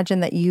imagine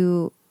that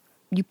you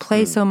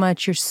play so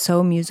much, you're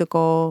so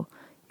musical,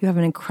 you have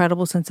an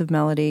incredible sense of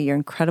melody, you're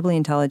incredibly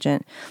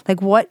intelligent.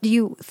 Like, what do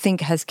you think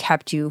has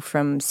kept you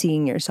from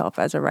seeing yourself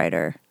as a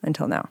writer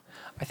until now?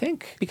 I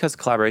think because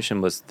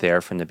collaboration was there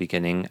from the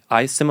beginning,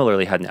 I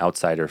similarly had an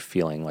outsider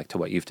feeling like to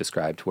what you've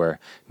described, where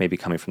maybe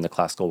coming from the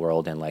classical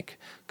world and like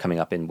coming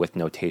up in with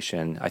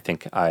notation, I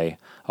think I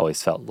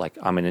always felt like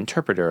I'm an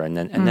interpreter, and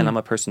then I'm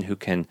a person who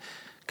can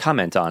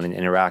comment on and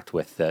interact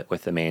with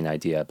the main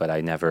idea, but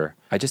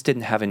I just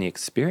didn't have any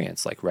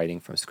experience like writing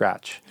from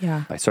scratch.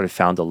 Yeah. I sort of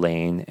found a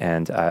lane,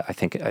 and I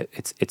think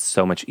it's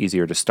so much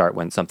easier to start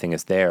when something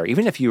is there,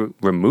 even if you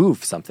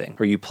remove something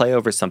or you play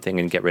over something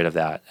and get rid of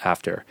that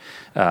after.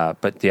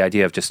 But the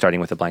idea of just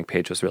starting with a blank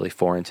page was really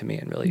foreign to me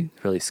and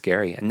really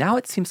scary. And now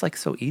it seems like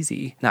so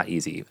easy. Not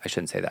easy, I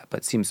shouldn't say that,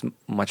 but it seems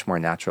much more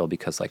natural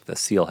because like the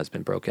seal has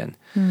been broken,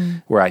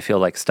 where I feel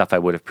like stuff I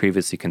would have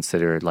previously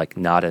considered like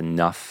not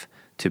enough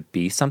to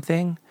be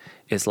something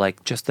is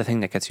like just the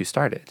thing that gets you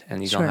started,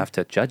 and you don't have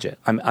to judge it.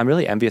 I'm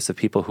really envious of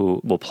people who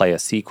will play a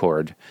C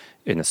chord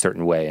in a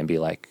certain way and be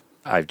like,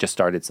 I've just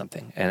started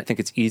something. And I think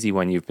it's easy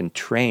when you've been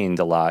trained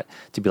a lot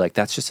to be like,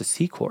 that's just a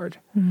C chord.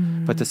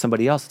 But to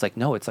somebody else, it's like,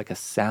 no, it's like a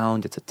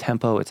sound, it's a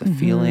tempo, it's a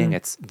feeling,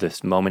 it's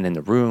this moment in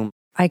the room.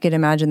 I could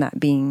imagine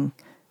that being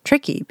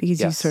tricky because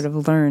you sort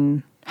of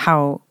learn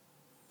how,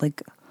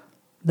 like,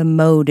 the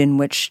mode in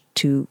which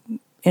to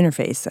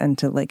interface and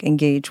to like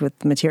engage with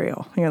the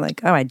material. You're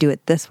like, oh, I do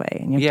it this way.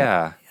 And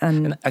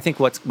and I think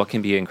what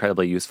can be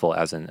incredibly useful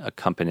as an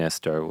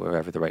accompanist, or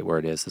whatever the right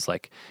word is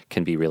like,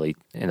 can be really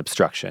an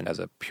obstruction as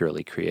a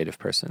purely creative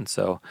person.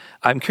 So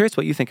I'm curious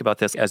what you think about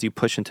this as you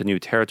push into new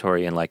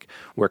territory and like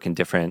work in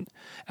different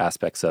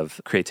aspects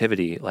of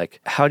creativity. Like,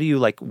 how do you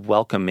like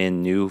welcome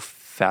in new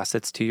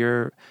facets to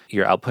your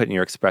output and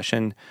your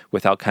expression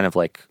without kind of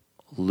like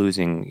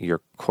losing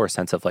your core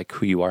sense of like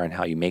who you are and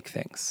how you make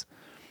things?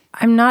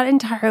 I'm not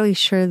entirely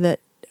sure that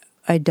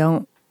I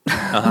don't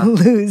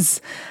lose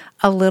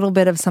a little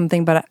bit of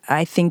something, but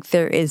I think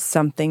there is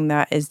something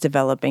that is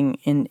developing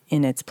in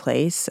its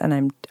place,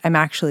 and I'm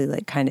actually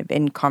like kind of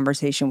in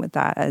conversation with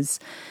that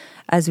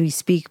as we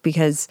speak,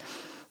 because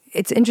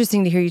it's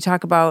interesting to hear you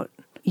talk about,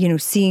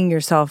 seeing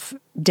yourself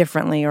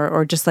differently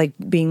or just like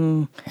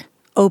being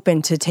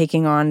open to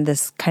taking on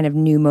this kind of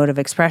new mode of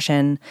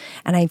expression.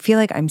 And I feel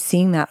like I'm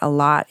seeing that a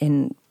lot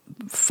in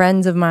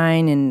friends of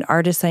mine and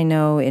artists I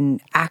know,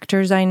 in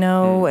actors I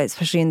know,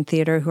 especially in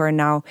theater, who are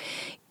now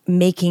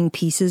making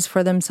pieces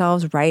for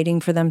themselves, writing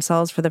for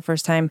themselves for the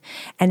first time.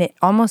 And it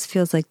almost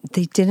feels like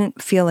they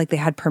didn't feel like they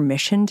had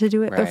permission to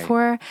do it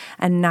before.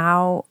 And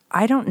now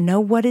I don't know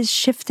what is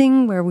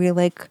shifting, where we're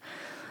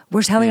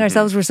telling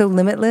ourselves we're so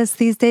limitless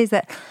these days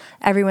that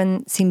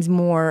everyone seems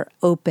more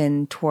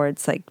open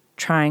towards like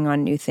trying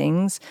on new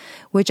things,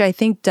 which I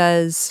think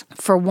does,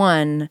 for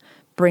one,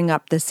 bring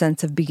up this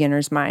sense of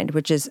beginner's mind,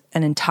 which is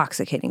an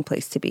intoxicating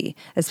place to be,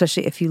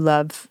 especially if you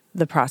love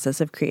the process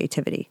of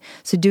creativity.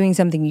 So doing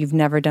something you've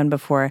never done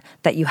before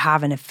that you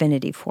have an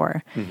affinity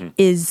for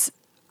is,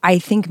 I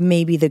think,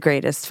 maybe the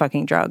greatest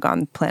fucking drug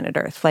on planet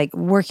Earth. Like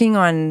working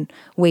on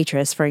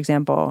Waitress, for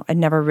example, I'd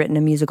never written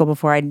a musical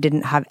before. I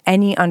didn't have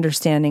any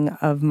understanding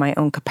of my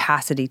own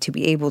capacity to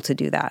be able to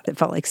do that. It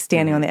felt like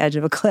standing on the edge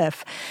of a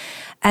cliff.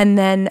 And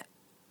then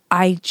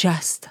I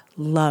just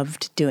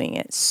loved doing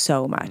it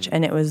so much.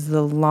 And it was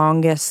the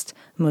longest,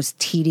 most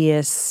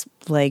tedious,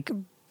 like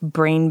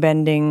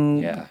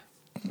brain-bending,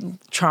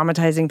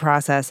 traumatizing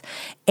process.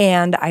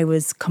 And I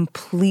was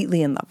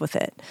completely in love with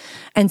it.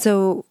 And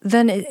so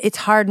then it's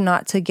hard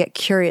not to get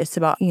curious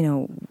about,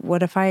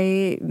 what if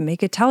I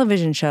make a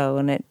television show?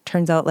 And it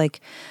turns out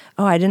like,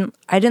 oh, I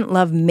didn't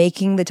love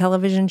making the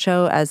television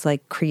show as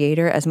like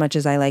creator as much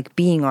as I like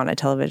being on a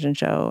television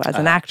show as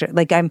an actor.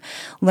 Like I'm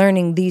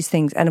learning these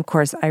things. And of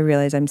course I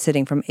realize I'm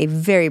sitting from a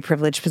very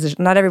privileged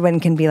position. Not everyone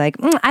can be like,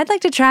 I'd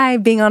like to try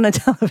being on a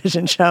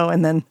television show.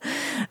 And then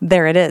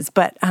there it is.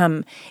 But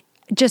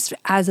just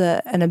as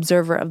an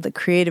observer of the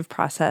creative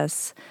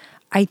process,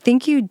 I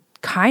think you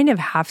kind of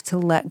have to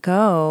let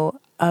go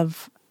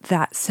of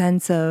that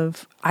sense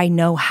of, I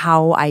know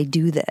how I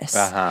do this.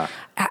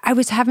 I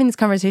was having this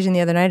conversation the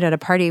other night at a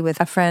party with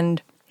a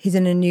friend. He's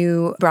in a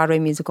new Broadway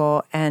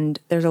musical, and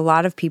there's a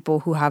lot of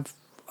people who have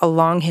a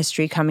long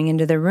history coming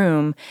into the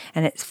room,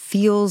 and it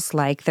feels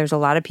like there's a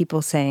lot of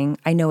people saying,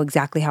 I know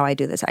exactly how I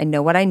do this. I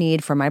know what I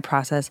need for my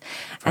process.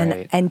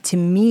 And to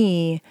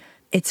me,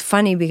 it's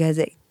funny because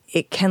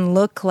it can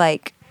look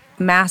like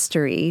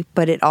mastery,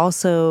 but it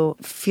also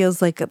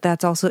feels like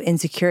that's also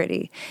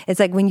insecurity. It's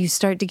like when you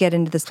start to get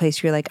into this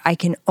place where you're like, I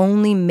can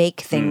only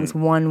make things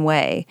one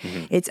way.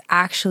 It's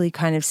actually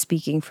kind of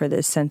speaking for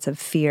this sense of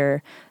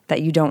fear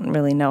that you don't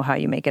really know how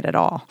you make it at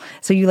all.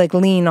 So you like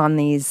lean on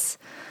these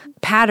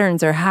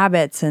patterns or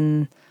habits.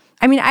 And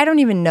I mean, I don't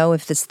even know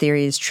if this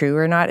theory is true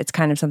or not. It's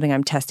kind of something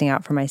I'm testing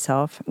out for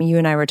myself. I mean, you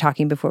and I were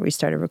talking before we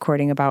started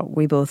recording about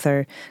we both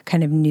are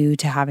kind of new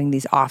to having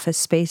these office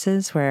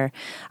spaces, where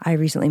I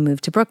recently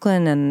moved to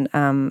Brooklyn,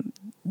 and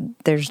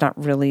there's not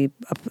really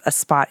a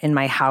spot in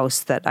my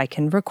house that I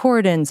can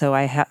record in. So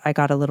I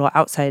got a little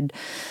outside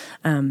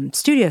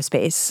studio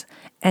space.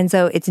 And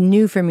so it's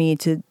new for me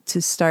to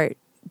start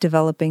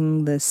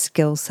developing the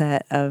skill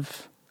set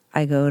of,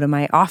 I go to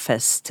my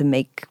office to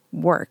make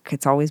work.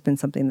 It's always been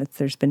something that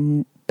there's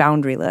been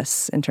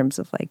boundaryless in terms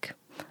of like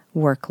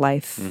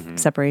work-life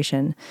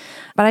separation.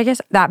 But I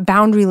guess that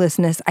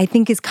boundarylessness, I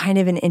think, is kind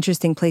of an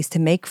interesting place to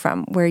make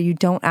from, where you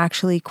don't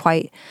actually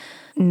quite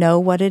know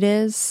what it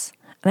is.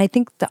 And I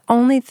think the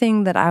only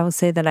thing that I will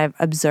say that I've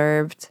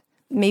observed,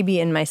 maybe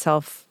in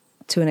myself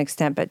to an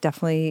extent, but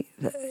definitely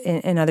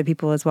in other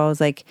people as well, is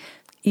like,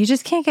 you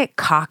just can't get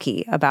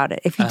cocky about it.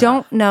 If you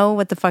don't know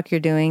what the fuck you're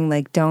doing,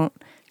 like, don't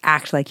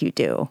act like you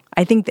do.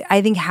 I think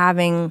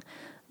having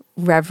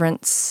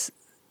reverence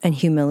and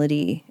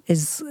humility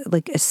is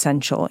like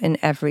essential in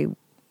every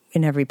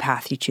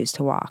path you choose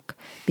to walk,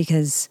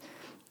 because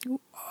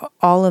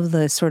all of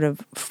the sort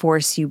of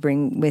force you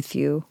bring with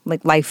you,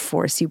 like life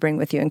force you bring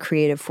with you and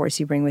creative force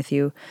you bring with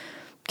you,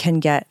 can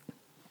get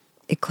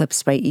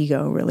eclipsed by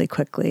ego really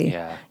quickly.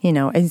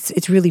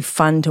 It's really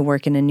fun to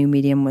work in a new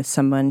medium with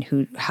someone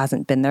who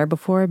hasn't been there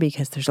before,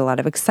 because there's a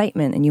lot of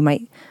excitement and you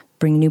might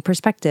bring a new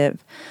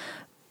perspective.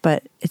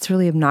 But it's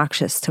really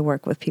obnoxious to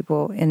work with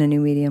people in a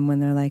new medium when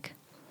they're like,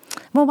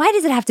 well, why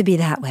does it have to be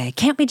that way?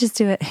 Can't we just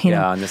do it? You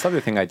know? And this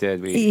other thing I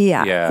did,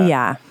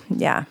 Yeah.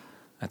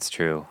 That's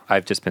true.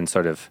 I've just been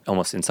sort of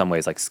almost in some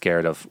ways like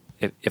scared of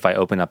if I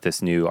open up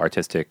this new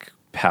artistic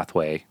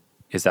pathway,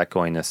 is that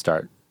going to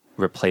start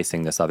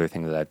replacing this other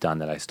thing that I've done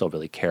that I still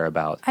really care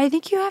about? I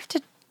think you have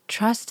to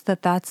trust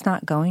that that's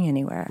not going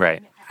anywhere.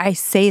 Right. I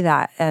say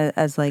that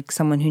as like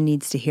someone who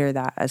needs to hear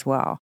that as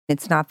well.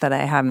 It's not that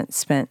I haven't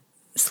spent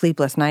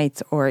sleepless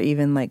nights or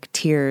even like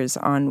tears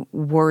on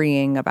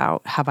worrying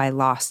about, have I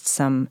lost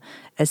some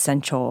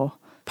essential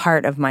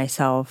part of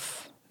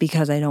myself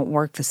because I don't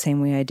work the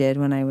same way I did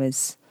when I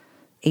was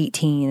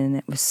 18. And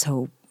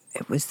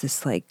it was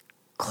this like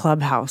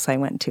clubhouse I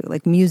went to.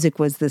 Like music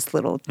was this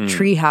little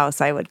tree house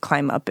I would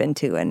climb up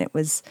into, and it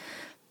was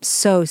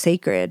so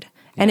sacred.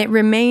 Yeah. And it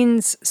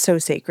remains so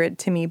sacred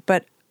to me.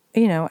 But,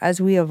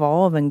 as we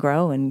evolve and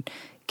grow and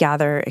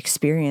gather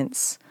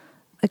experience,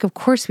 like, of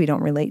course we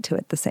don't relate to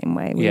it the same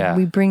way.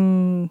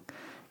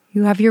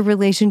 You have your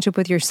relationship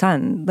with your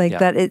son, like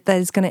that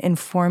is going to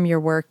inform your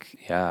work.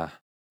 Yeah.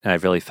 And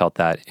I've really felt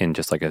that in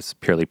just like a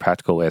purely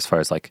practical way as far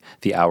as like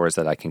the hours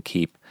that I can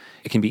keep.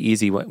 It can be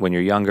easy when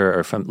you're younger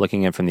or from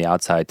looking in from the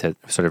outside to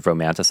sort of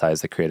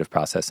romanticize the creative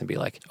process and be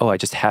like, oh, I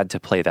just had to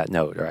play that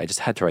note or I just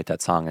had to write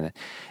that song.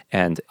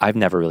 And I've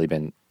never really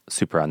been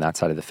super on that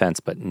side of the fence.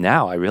 But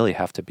now I really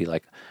have to be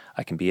like,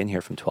 I can be in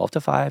here from 12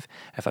 to 5.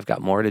 If I've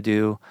got more to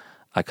do,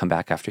 I come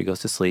back after he goes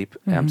to sleep.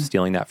 And I'm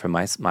stealing that from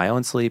my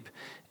own sleep.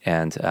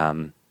 And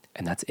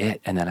that's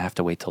it. And then I have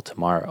to wait till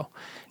tomorrow.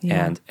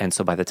 Yeah. And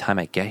so by the time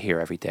I get here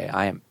every day,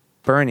 I am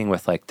burning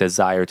with like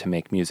desire to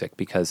make music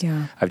because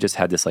I've just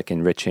had this like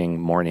enriching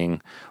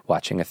morning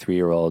watching a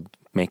 3-year-old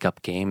make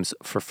up games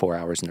for 4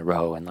 hours in a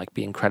row and like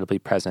be incredibly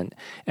present.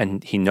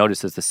 And he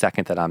notices the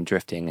second that I'm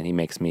drifting and he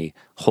makes me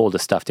hold a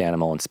stuffed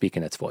animal and speak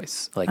in its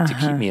voice, like to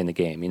keep me in the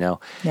game, you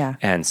know? Yeah.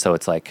 And so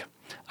it's like,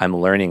 I'm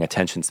learning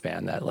attention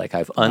span that like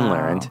I've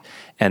unlearned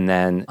and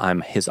then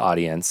I'm his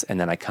audience and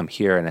then I come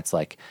here and it's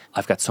like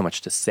I've got so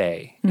much to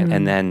say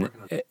and then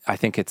I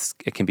think it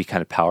can be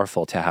kind of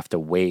powerful to have to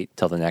wait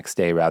till the next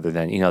day rather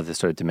than, you know, the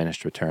sort of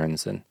diminished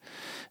returns and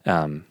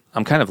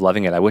I'm kind of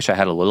loving it. I wish I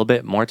had a little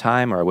bit more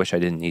time or I wish I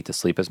didn't need to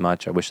sleep as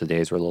much. I wish the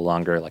days were a little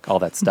longer, like all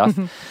that stuff.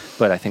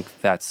 But I think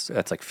that's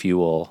like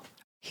fuel.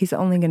 He's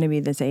only going to be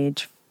this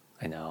age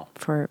I know.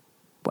 for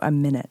a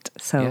minute.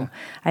 So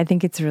I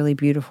think it's really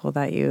beautiful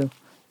that you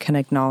can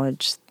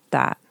acknowledge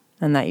that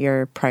and that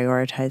you're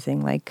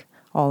prioritizing like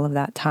all of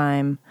that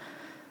time.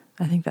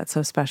 I think that's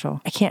so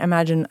special. I can't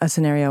imagine a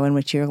scenario in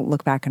which you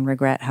look back and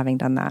regret having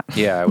done that.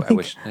 Yeah, I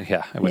wish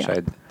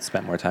I'd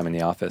spent more time in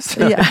the office.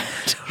 Yeah,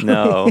 totally.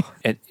 No.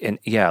 And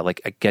yeah,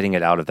 like getting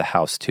it out of the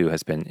house too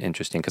has been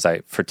interesting because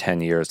I, for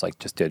 10 years, like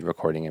just did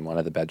recording in one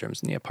of the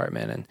bedrooms in the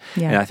apartment.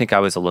 And I think I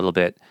was a little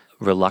bit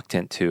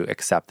reluctant to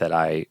accept that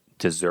I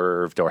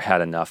deserved or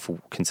had enough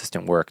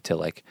consistent work to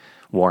like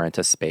warrant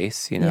a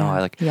space, you know?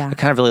 I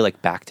kind of really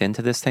like backed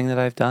into this thing that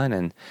I've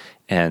done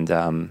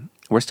and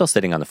we're still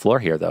sitting on the floor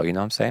here though, you know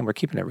what I'm saying? We're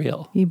keeping it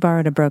real. You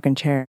borrowed a broken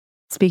chair.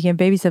 Speaking of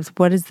baby steps,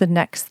 what is the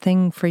next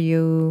thing for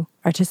you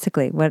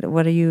artistically? What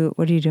are you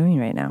doing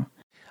right now?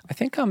 I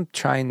think I'm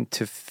trying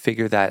to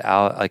figure that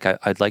out. Like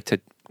I'd like to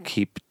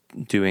keep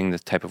doing the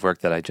type of work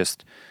that I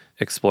just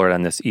explored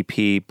on this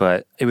EP,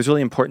 but it was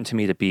really important to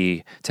me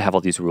to have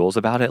all these rules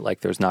about it. Like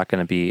there's not going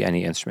to be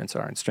any instruments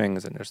or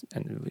strings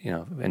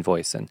and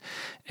voice.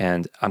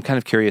 And I'm kind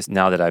of curious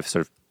now that I've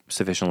sort of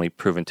sufficiently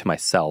proven to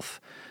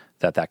myself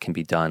that can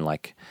be done,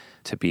 like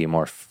to be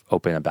more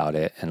open about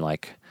it and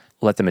like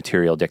let the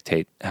material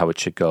dictate how it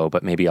should go,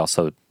 but maybe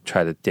also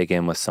try to dig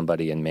in with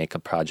somebody and make a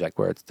project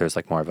where there's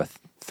like more of a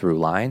through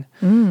line.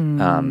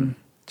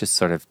 Just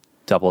sort of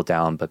double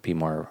down, but be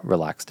more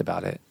relaxed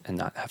about it and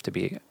not have to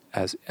be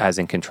as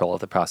in control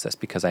of the process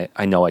because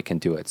I know I can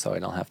do it, so I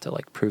don't have to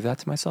like prove that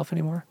to myself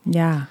anymore.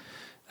 Yeah.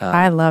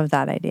 I love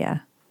that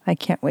idea. I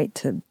can't wait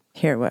to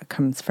hear what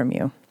comes from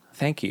you.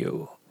 Thank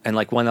you. And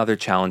like one other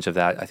challenge of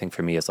that, I think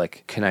for me is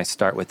like, can I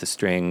start with the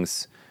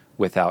strings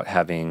without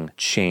having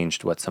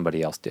changed what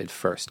somebody else did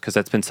first? Because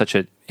that's been such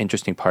an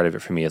interesting part of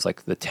it for me is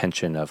like the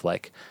tension of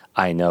like,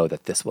 I know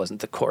that this wasn't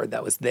the chord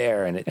that was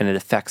there and it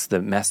affects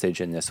the message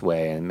in this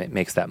way and it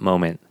makes that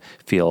moment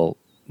feel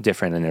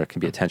different and there can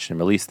be a tension and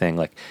release thing.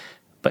 Like,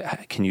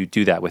 but can you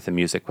do that with the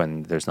music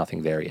when there's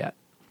nothing there yet?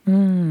 I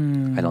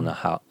don't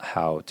know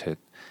how to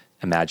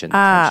imagine the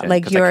tension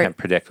because I can't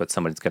predict what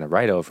somebody's going to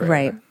write over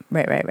it.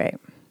 Right.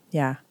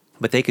 Yeah.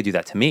 But they could do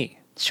that to me.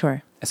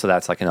 Sure. So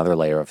that's like another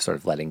layer of sort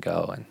of letting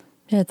go. And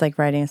yeah, it's like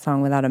writing a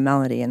song without a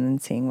melody and then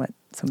seeing what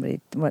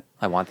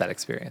I want that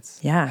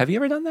experience. Yeah. Have you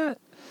ever done that?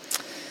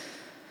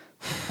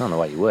 I don't know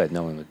why you would.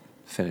 No one would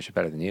finish it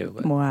better than you.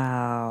 But.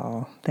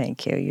 Wow.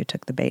 Thank you. You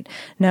took the bait.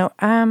 No,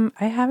 I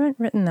haven't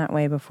written that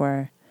way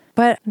before.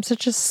 But I'm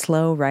such a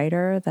slow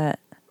writer that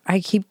I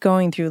keep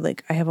going through,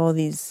 like, I have all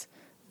these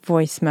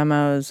voice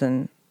memos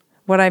and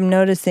what I'm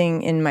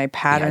noticing in my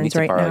patterns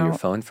right now. I need to borrow your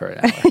phone for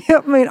an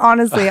hour. I mean,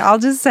 honestly, I'll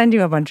just send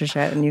you a bunch of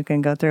shit and you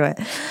can go through it.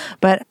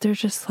 But they're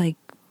just like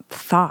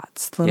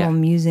thoughts, little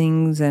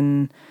musings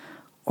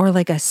or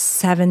like a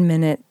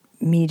 7-minute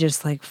me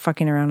just like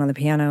fucking around on the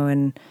piano.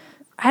 And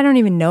I don't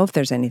even know if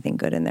there's anything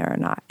good in there or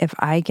not. If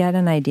I get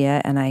an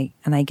idea and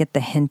I get the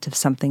hint of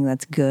something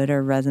that's good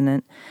or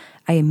resonant,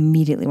 I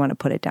immediately want to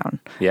put it down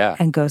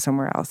and go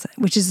somewhere else,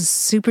 which is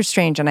super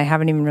strange. And I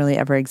haven't even really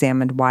ever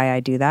examined why I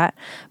do that.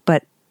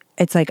 But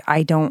it's like,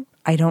 I don't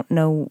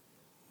know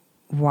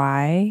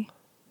why,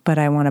 but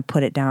I want to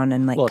put it down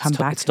and like come back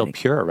to it. It's still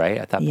pure, right?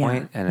 At that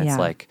point. And it's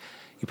like,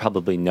 you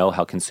probably know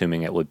how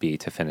consuming it would be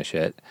to finish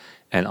it.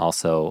 And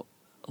also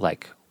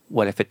like,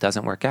 what if it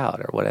doesn't work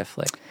out? Or what if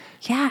like...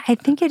 Yeah, I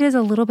think it is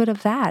a little bit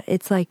of that.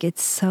 It's like,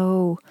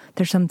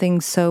 there's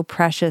something so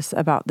precious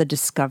about the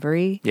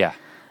discovery. Yeah.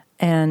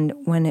 And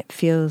when it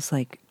feels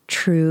like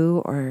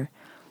true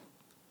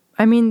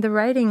I mean, the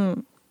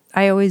writing,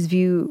 I always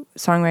view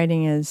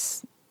songwriting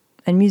as,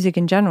 and music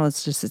in general,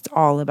 it's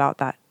all about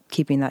that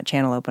keeping that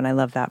channel open. I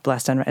love that.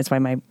 Blessed Unrest. That's why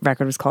my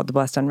record was called The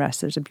Blessed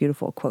Unrest. There's a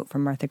beautiful quote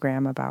from Martha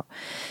Graham about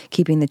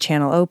keeping the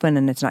channel open,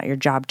 and it's not your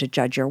job to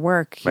judge your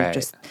work. You're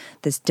just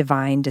this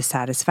divine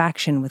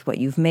dissatisfaction with what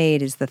you've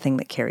made is the thing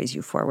that carries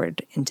you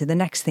forward into the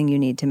next thing you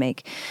need to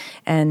make.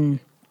 And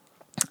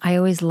I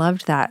always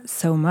loved that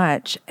so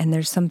much. And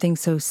there's something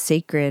so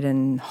sacred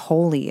and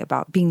holy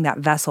about being that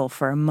vessel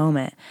for a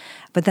moment.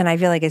 But then I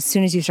feel like as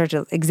soon as you start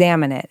to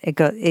examine it,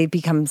 it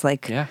becomes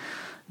like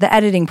the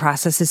editing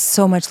process is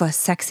so much less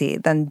sexy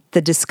than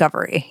the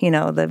discovery,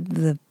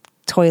 the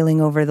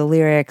toiling over the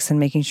lyrics and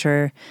making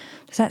sure,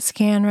 does that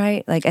scan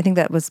right? Like, I think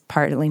that was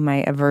partly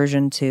my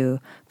aversion to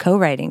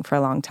co-writing for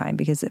a long time,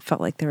 because it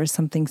felt like there was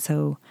something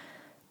so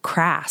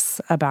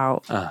crass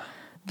about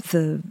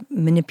the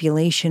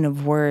manipulation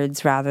of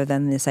words rather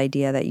than this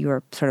idea that you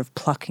were sort of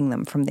plucking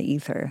them from the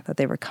ether, that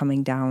they were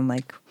coming down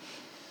like,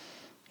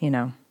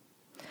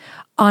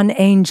 on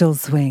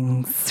angel's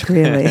wings,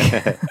 really.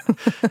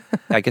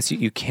 I guess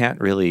you can't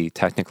really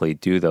technically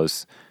do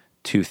those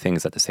two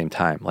things at the same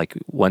time. Like,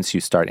 once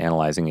you start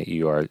analyzing it,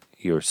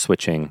 you're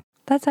switching.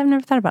 I've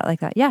never thought about it like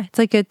that. Yeah, it's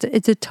like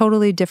it's a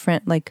totally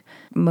different like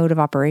mode of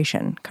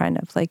operation, kind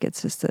of like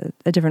it's just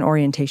a different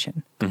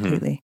orientation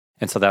completely.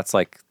 And so that's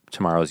like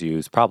tomorrow's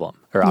you's problem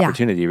or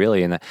opportunity,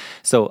 really. And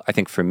so I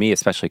think for me,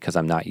 especially because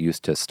I'm not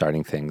used to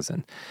starting things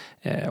and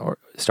or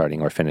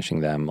starting or finishing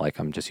them, like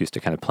I'm just used to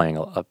kind of playing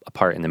a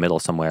part in the middle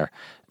somewhere.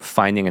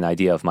 Finding an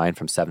idea of mine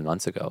from 7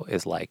 months ago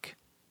is like,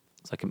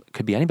 it's like it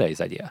could be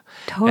anybody's idea.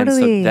 Totally. And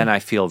so then I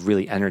feel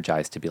really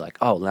energized to be like,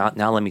 oh,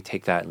 now let me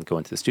take that and go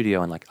into the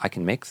studio and like I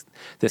can make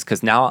this,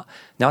 because now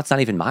it's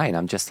not even mine.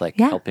 I'm just like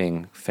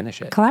helping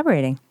finish it.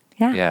 Collaborating.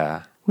 Yeah.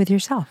 Yeah. With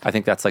yourself. I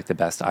think that's like the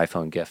best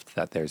iPhone gift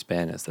that there's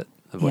been, is that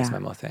the voice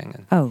memo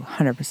thing. Oh,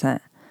 100%.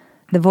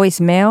 The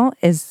voicemail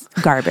is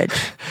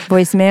garbage.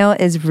 Voicemail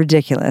is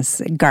ridiculous.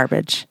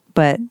 Garbage.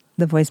 But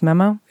the voice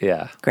memo?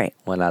 Yeah. Great.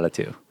 1 out of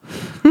 2.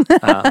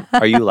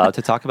 Are you allowed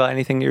to talk about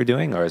anything you're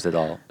doing, or is it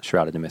all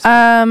shrouded in mystery?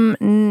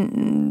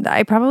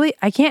 I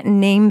can't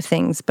name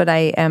things, but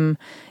I am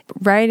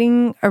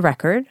writing a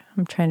record.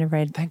 I'm trying to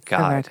write Thank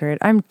God. a record.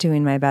 I'm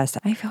doing my best.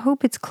 I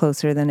hope it's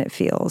closer than it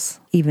feels,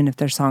 even if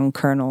they're song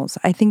kernels.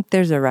 I think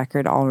there's a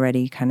record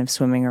already kind of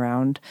swimming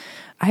around.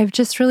 I've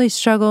just really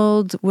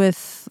struggled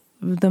with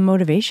the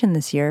motivation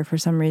this year for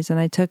some reason.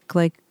 I took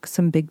like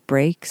some big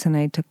breaks and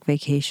I took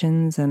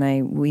vacations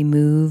and we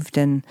moved,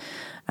 and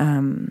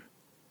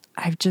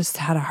I've just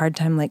had a hard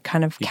time like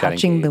kind of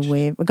catching the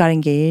wave. I got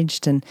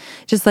engaged and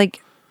just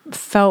like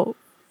felt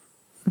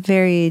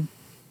very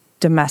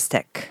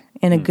domestic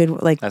in a good,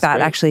 like that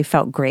great. Actually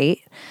felt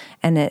great.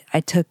 And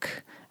I'd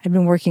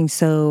been working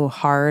so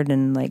hard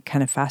and like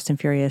kind of fast and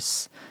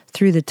furious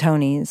through the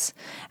Tonys,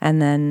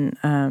 and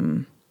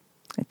then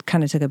it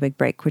kind of took a big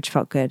break, which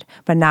felt good.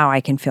 But now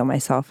I can feel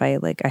myself. I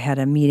had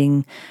a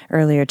meeting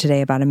earlier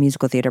today about a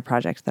musical theater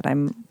project that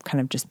I'm kind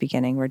of just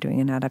beginning. We're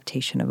doing an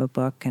adaptation of a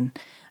book, and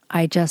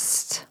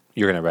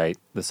you're going to write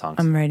the songs.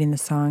 I'm writing the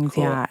songs,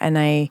 cool. Yeah. And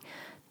I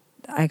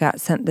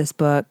got sent this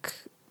book.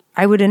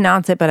 I would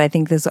announce it, but I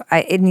think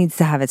it needs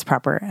to have its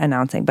proper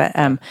announcing. But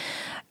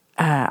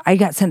I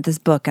got sent this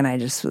book and I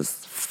just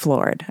was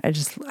floored.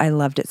 I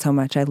loved it so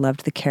much. I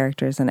loved the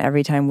characters, and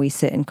every time we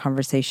sit in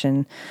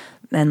conversation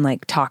and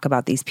like talk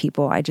about these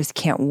people, I just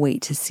can't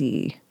wait to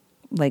see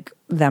like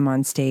them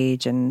on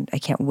stage, and I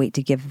can't wait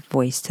to give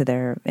voice to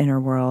their inner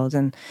world.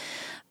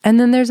 And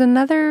then there's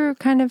another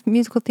kind of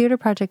musical theater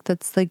project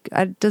that's like,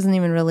 it doesn't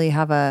even really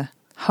have a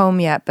home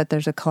yet, but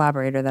there's a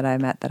collaborator that I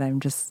met that I'm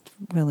just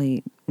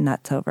really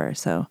nuts over.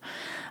 So,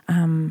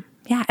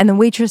 yeah. And the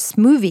Waitress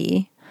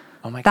movie,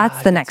 oh my God,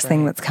 that's the next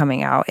thing that's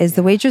coming out is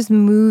the Waitress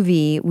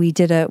movie. We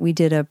did a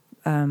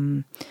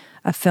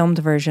filmed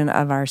version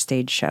of our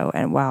stage show,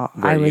 and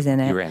I was in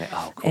it. You were in it.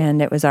 Oh, cool.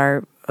 And it was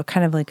our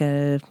kind of like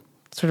a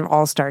sort of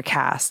all-star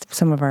cast.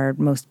 Some of our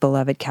most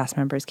beloved cast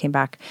members came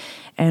back,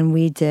 and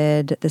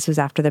this was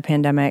after the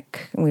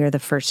pandemic. We were the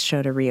first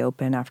show to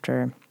reopen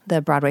after the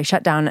Broadway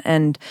shutdown,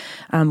 and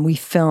we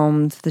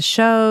filmed the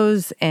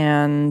shows,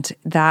 and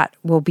that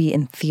will be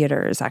in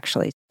theaters,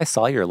 actually. I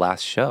saw your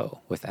last show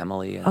with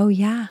Emily. Oh,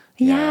 yeah.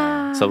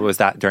 Yeah. So was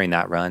that during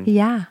that run?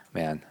 Yeah.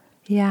 Man.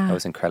 Yeah. That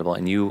was incredible.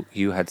 And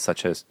you had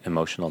such an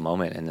emotional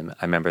moment. And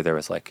I remember there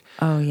was like...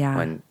 Oh,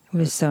 yeah. It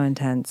was so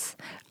intense.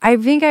 I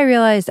think I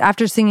realized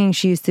after singing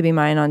She Used to Be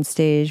Mine on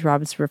stage,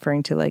 Rob's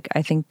referring to like,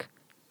 I think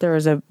there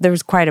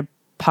was quite a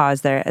pause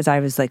there as I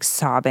was like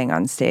sobbing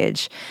on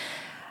stage.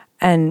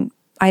 And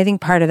I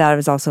think part of that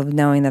was also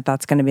knowing that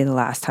that's going to be the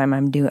last time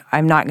I'm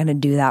not going to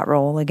do that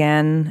role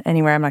again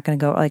anywhere. I'm not going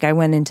to go. Like, I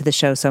went into the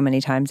show so many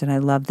times and I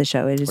love the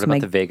show. What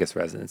about the Vegas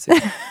residency?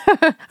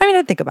 I mean,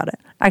 I think about it.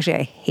 Actually,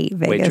 I hate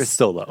Vegas. Waitress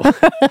still low.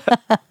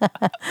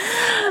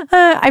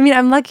 I mean,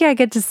 I'm lucky I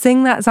get to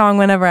sing that song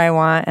whenever I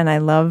want. And I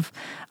loved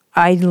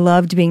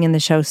being in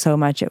the show so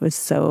much. It was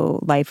so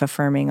life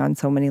affirming on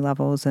so many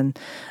levels. And,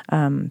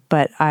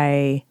 but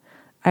I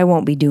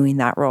won't be doing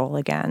that role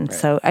again. Right.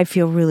 So I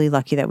feel really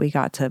lucky that we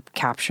got to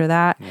capture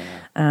that.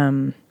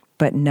 Yeah.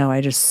 But no, I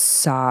just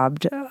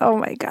sobbed. Oh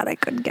my God, I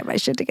couldn't get my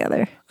shit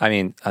together. I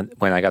mean,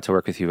 when I got to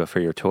work with you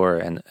for your tour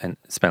and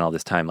spent all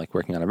this time like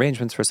working on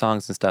arrangements for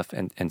songs and stuff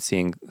and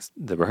seeing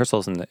the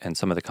rehearsals and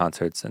some of the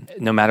concerts, and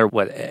no matter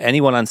what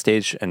anyone on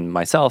stage and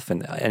myself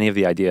and any of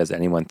the ideas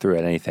anyone threw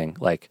at anything,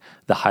 like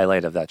the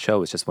highlight of that show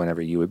was just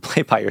whenever you would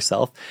play by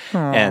yourself.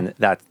 Aww. And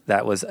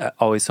that was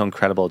always so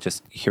incredible,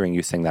 just hearing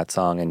you sing that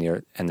song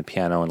and the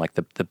piano and like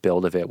the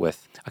build of it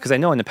with, because I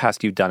know in the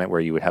past you've done it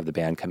where you would have the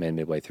band come in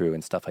midway through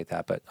and stuff like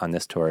that, but on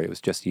this tour it was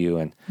just you,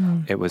 and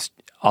it was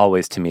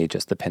always to me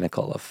just the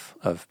pinnacle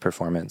of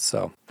performance.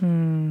 So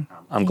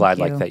I'm glad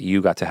like that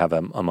you got to have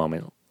a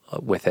moment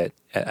with it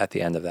at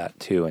the end of that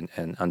too,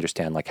 and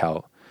understand like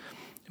how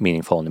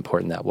meaningful and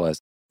important that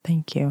was.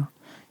 Thank you.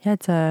 Yeah,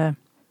 it's a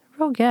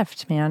real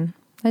gift, man.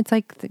 It's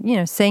like,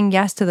 saying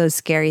yes to those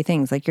scary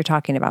things like you're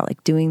talking about,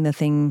 like doing the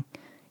thing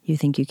you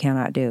think you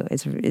cannot do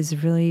is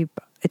really,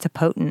 it's a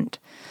potent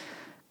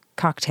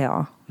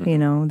cocktail,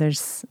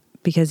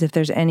 because if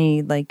there's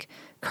any like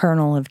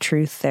kernel of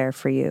truth there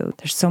for you,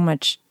 there's so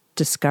much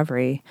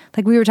discovery.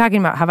 Like we were talking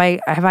about, have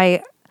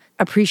I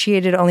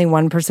appreciated only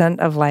 1%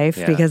 of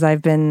life because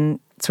I've been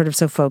sort of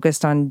so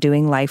focused on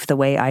doing life the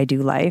way I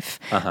do life.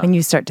 And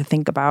you start to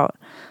think about,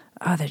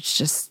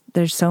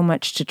 there's so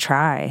much to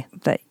try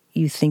that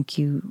you think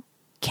you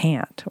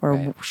can't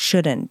or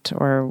shouldn't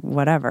or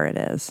whatever it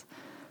is.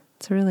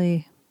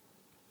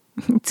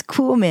 It's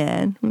cool,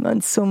 man. I'm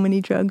on so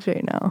many drugs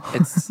right now.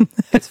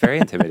 It's very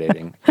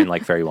intimidating and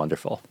like very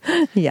wonderful.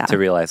 Yeah. To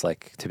realize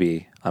like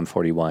I'm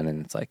 41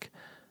 and it's like,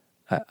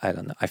 I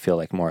don't know. I feel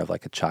like more of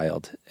like a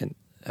child, and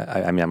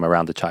I mean I'm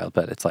around a child,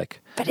 but it's like.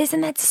 But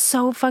isn't that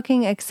so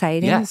fucking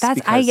exciting? Yes,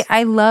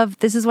 I love.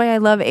 This is why I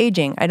love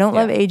aging. I don't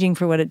love aging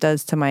for what it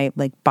does to my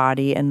like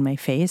body and my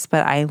face,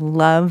 but I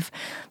love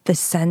the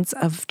sense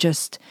of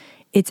just.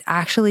 It's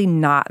actually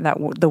not that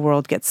the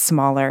world gets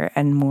smaller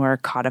and more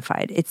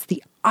codified. It's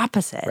the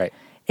opposite. Right.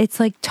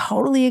 It's like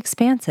totally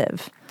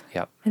expansive.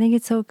 Yep. I think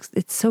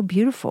it's so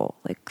beautiful.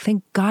 Like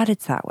thank God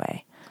it's that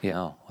way.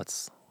 Yeah.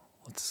 Let's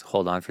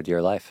hold on for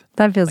dear life.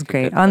 That feels like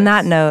great. On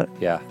that note,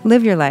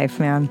 live your life,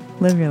 man.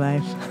 Live your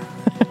life.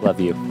 Love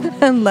you.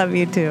 And love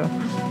you too.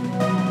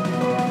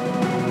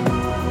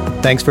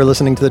 Thanks for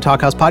listening to the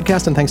Talkhouse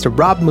podcast, and thanks to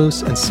Rob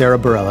Moose and Sara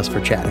Bareilles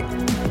for chatting.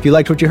 If you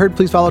liked what you heard,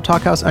 please follow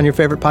Talkhouse on your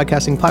favorite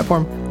podcasting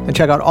platform and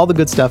check out all the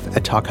good stuff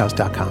at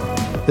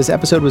talkhouse.com. This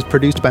episode was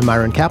produced by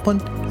Myron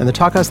Kaplan, and the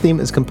Talkhouse theme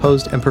is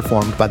composed and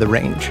performed by The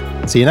Range.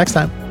 See you next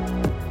time.